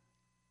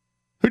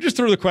 who just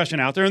threw the question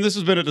out there, and this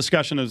has been a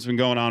discussion that's been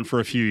going on for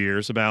a few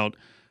years about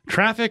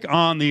traffic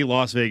on the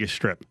Las Vegas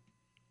Strip.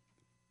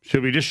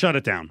 Should we just shut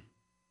it down?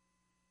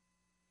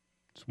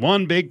 It's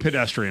one big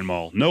pedestrian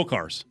mall, no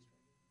cars.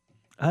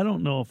 I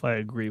don't know if I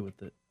agree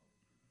with it.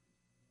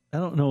 I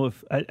don't know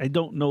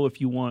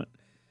if you want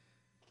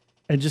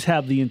and just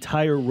have the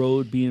entire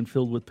road being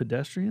filled with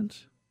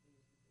pedestrians.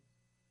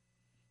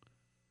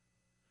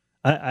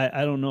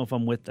 I don't know if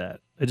I'm with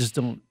that. I just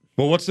don't.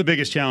 Well, what's the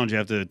biggest challenge you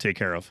have to take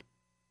care of?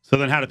 So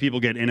then how do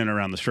people get in and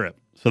around the Strip?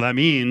 So that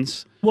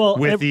means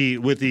with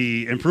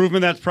the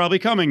improvement that's probably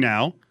coming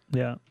now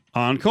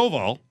on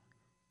Koval,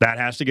 that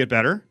has to get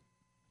better.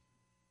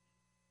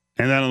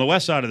 And then on the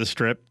west side of the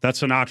Strip,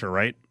 that's Sinatra,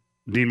 right?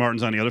 Dean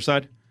Martin's on the other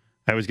side.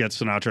 I always get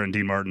Sinatra and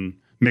Dean Martin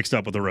mixed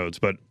up with the roads.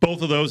 But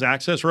both of those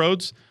access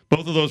roads,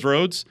 both of those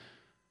roads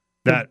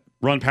that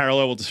run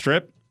parallel with the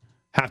Strip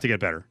have to get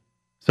better.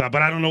 So,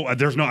 but I don't know. I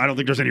don't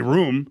think there's any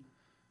room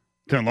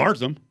to enlarge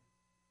them.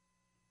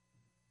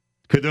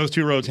 Could those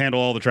two roads handle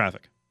all the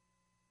traffic?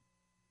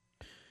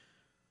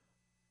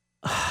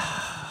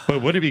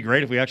 But wouldn't it be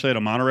great if we actually had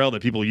a monorail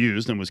that people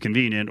used and was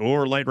convenient,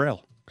 or light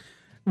rail?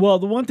 Well,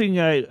 the one thing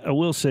I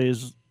will say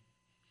is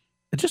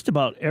just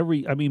about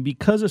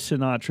because of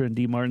Sinatra and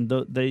Dean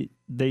Martin,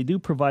 they do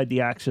provide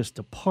the access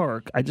to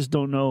park. I just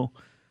don't know.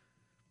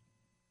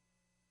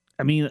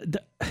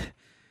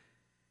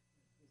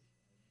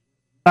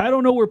 I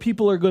don't know where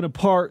people are going to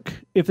park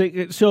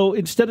so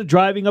instead of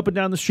driving up and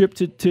down the Strip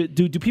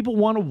do people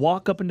want to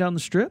walk up and down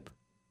the Strip?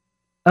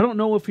 I don't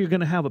know if you're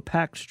going to have a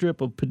packed strip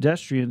of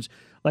pedestrians.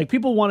 Like,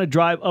 people want to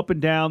drive up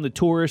and down, the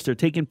tourists, they're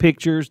taking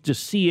pictures to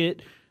see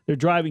it. They're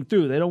driving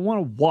through. They don't want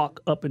to walk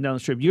up and down the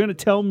strip. You're going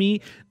to tell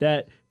me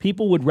that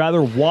people would rather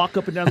walk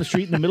up and down the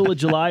street in the middle of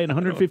July in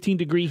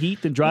 115-degree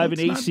heat than drive in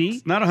AC?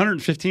 It's not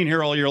 115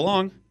 here all year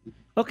long.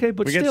 Okay,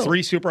 but we still. get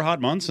 3 super hot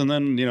months and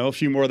then, a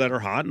few more that are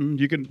hot, and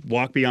you can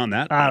walk beyond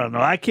that. I don't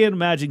know. I can't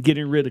imagine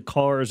getting rid of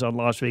cars on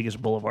Las Vegas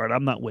Boulevard.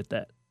 I'm not with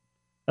that.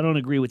 I don't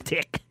agree with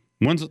Tick.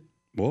 When's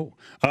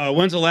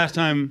the last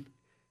time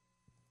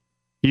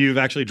you've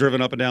actually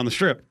driven up and down the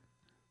strip?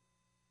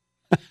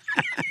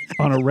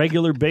 On a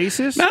regular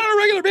basis? Not on a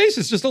regular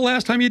basis, just the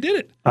last time you did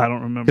it. I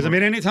don't remember.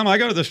 Because, anytime I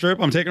go to the strip,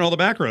 I'm taking all the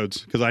back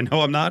roads because I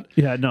know I'm not.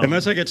 Yeah, no.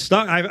 Unless I get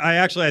stuck.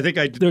 I think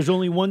I. There's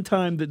only one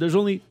time there's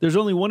only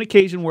one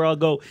occasion where I'll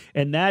go,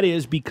 and that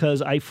is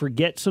because I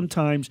forget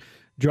sometimes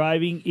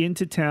driving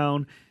into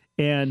town,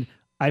 and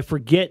I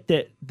forget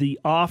that the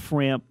off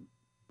ramp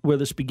where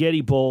the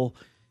Spaghetti Bowl.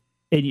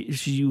 And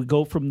you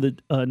go from the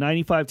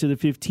 95 to the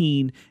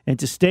 15, and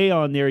to stay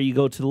on there, you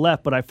go to the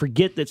left. But I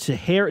forget that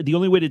Sahara. The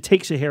only way to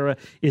take Sahara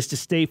is to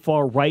stay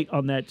far right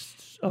on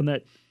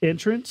that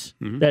entrance,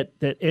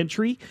 that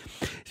entry.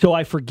 So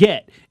I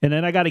forget, and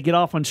then I got to get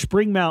off on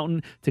Spring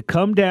Mountain to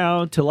come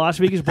down to Las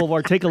Vegas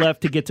Boulevard, take a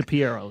left to get to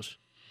Piero's.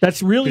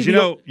 That's really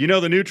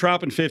the new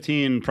Trop and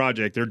 15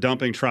 project. They're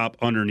dumping Trop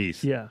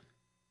underneath. Yeah.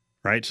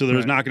 Right. So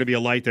there's not going to be a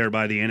light there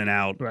by the In and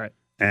Out. Right.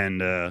 And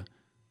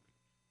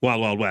Wild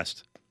Wild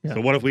West. Yeah.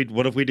 So what if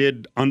we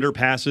did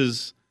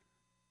underpasses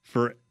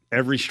for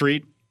every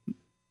street?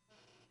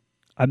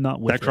 I'm not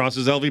with that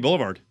crosses LV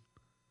Boulevard.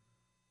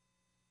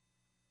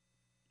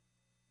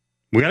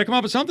 We got to come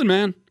up with something,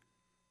 man.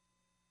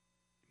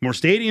 More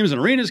stadiums and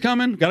arenas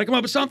coming. Got to come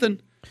up with something.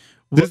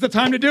 This is the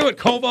time to do it.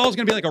 Koval is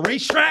going to be like a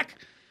racetrack.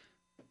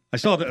 I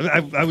saw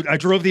I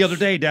drove the other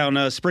day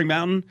down Spring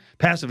Mountain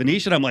past the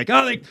Venetian. I'm like,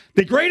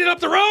 they graded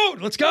up the road.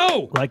 Let's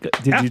go.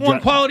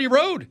 F1 quality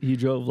road. You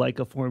drove like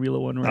a Formula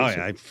One racer.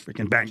 Oh yeah, I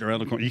freaking banged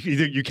around the corner.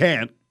 You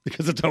can't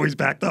because it's always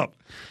backed up.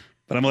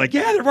 But I'm like,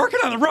 yeah, they're working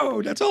on the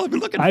road. That's all I've been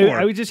looking for.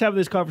 I was just having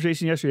this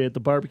conversation yesterday at the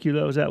barbecue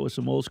that I was at with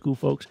some old school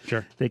folks.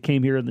 Sure. That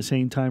came here in the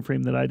same time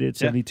frame that I did,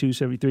 72,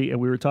 73, and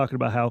we were talking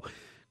about how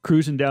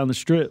cruising down the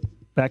strip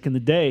back in the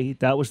day,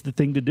 that was the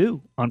thing to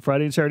do on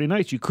Friday and Saturday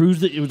nights. You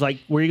cruised it. It was like,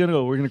 where are you going to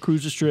go? We're going to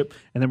cruise the strip,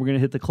 and then we're going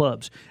to hit the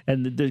clubs.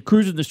 And the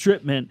cruising the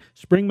strip meant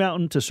Spring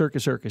Mountain to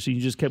Circus. And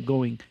you just kept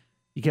going.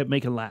 You kept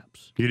making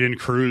laps. You didn't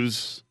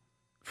cruise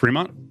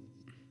Fremont?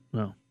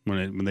 No.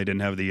 When they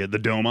didn't have the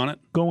dome on it?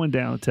 Going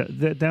down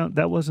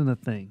that wasn't a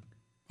thing.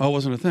 Oh, it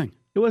wasn't a thing?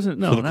 It wasn't,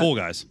 no. For the cool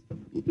guys?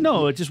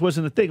 No, it just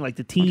wasn't a thing. Like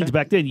the teens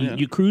back then.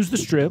 You cruise the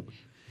strip,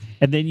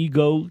 and then you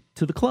go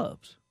to the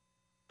clubs.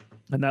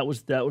 And that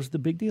was the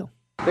big deal.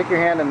 Stick your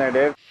hand in there,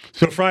 Dave.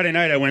 So Friday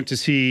night, I went to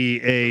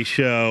see a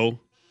show,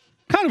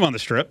 kind of on the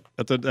strip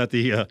at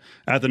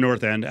the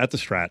North End at the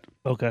Strat.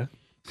 Okay.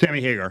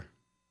 Sammy Hagar.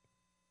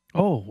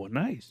 Oh, well,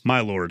 nice. My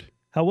lord.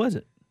 How was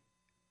it?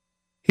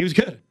 He was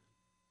good.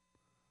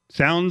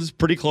 Sounds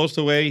pretty close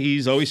to the way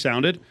he's always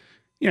sounded.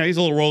 He's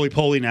a little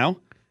roly-poly now,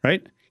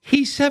 right?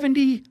 He's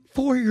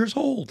 74 years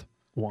old.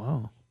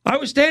 Wow. I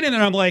was standing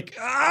there, I'm like,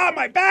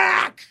 my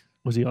back.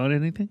 Was he on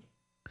anything?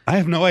 I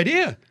have no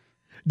idea.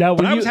 Now,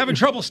 I was having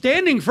trouble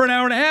standing for an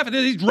hour and a half, and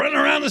then he's running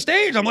around the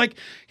stage. I'm like,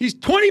 he's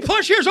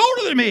 20-plus years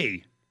older than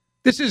me.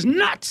 This is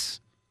nuts.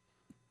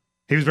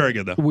 He was very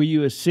good, though. Were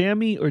you a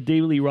Sammy or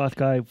David Lee Roth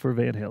guy for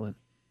Van Halen?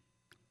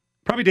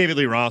 Probably David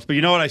Lee Roth. But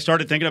you know what? I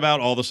started thinking about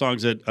all the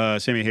songs that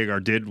Sammy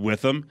Hagar did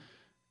with them.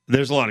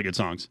 There's a lot of good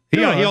songs.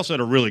 He also had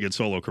a really good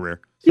solo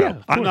career. So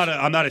yeah, I'm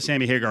not a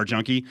Sammy Hagar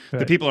junkie. Right.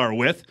 The people I are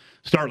with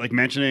start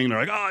mentioning, they're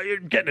like, oh, you're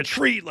getting a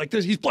treat like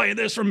this. He's playing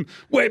this from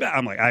way back.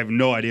 I'm like, I have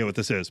no idea what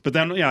this is. But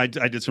then I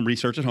did some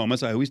research at home,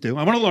 as I always do.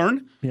 I want to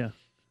learn. Yeah.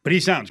 But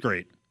he sounds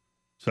great.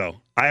 So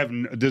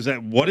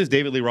what is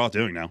David Lee Roth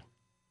doing now?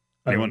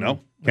 Anyone know?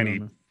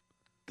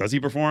 Does he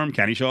perform?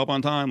 Can he show up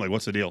on time? Like,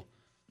 what's the deal?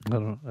 I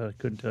don't know. I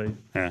couldn't tell you.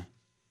 Yeah.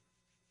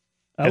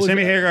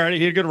 Sammy Hagar,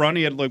 he had a good run.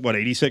 He had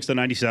 86 to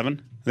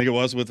 97, I think it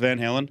was, with Van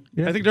Halen.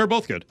 Yeah. I think they're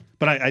both good.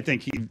 But I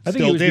think he was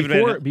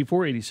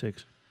before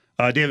 86.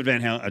 David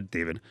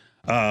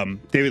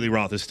Lee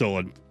Roth is still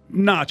a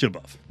notch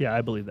above. Yeah,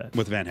 I believe that.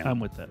 With Van Halen. I'm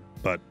with that.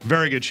 But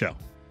very good show.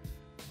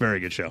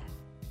 Very good show.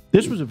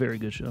 This was a very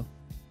good show.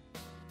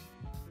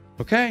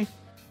 Okay.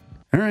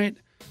 All right.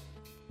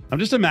 I'm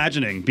just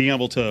imagining being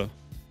able to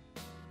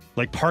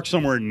park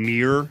somewhere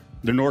near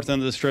the north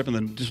end of the strip and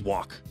then just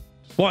walk.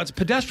 Well, it's a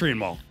pedestrian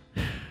mall.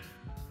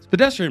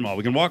 Pedestrian mall.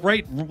 We can walk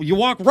right. You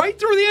walk right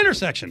through the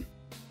intersection.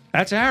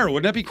 That's Arrow.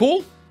 Wouldn't that be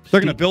cool?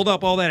 They're going to build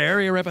up all that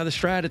area right by the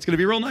Strat. It's going to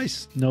be real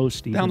nice. No,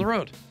 Steve. Down the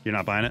road. You're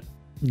not buying it?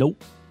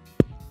 Nope.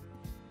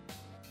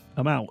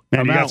 I'm out.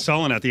 Man, you got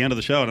sullen at the end of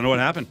the show. I don't know what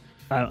happened.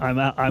 I'm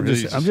out. I'm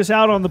just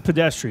out on the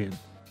pedestrian.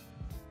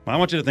 Well, I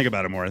want you to think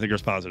about it more. I think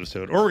there's positives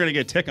to it. Or we're going to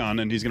get Tick on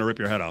and he's going to rip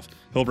your head off.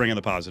 He'll bring in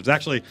the positives.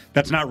 Actually,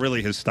 that's not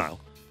really his style.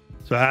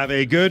 So have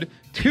a good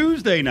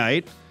Tuesday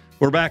night.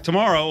 We're back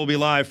tomorrow. We'll be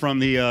live from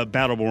the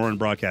Battleborn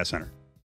Broadcast Center.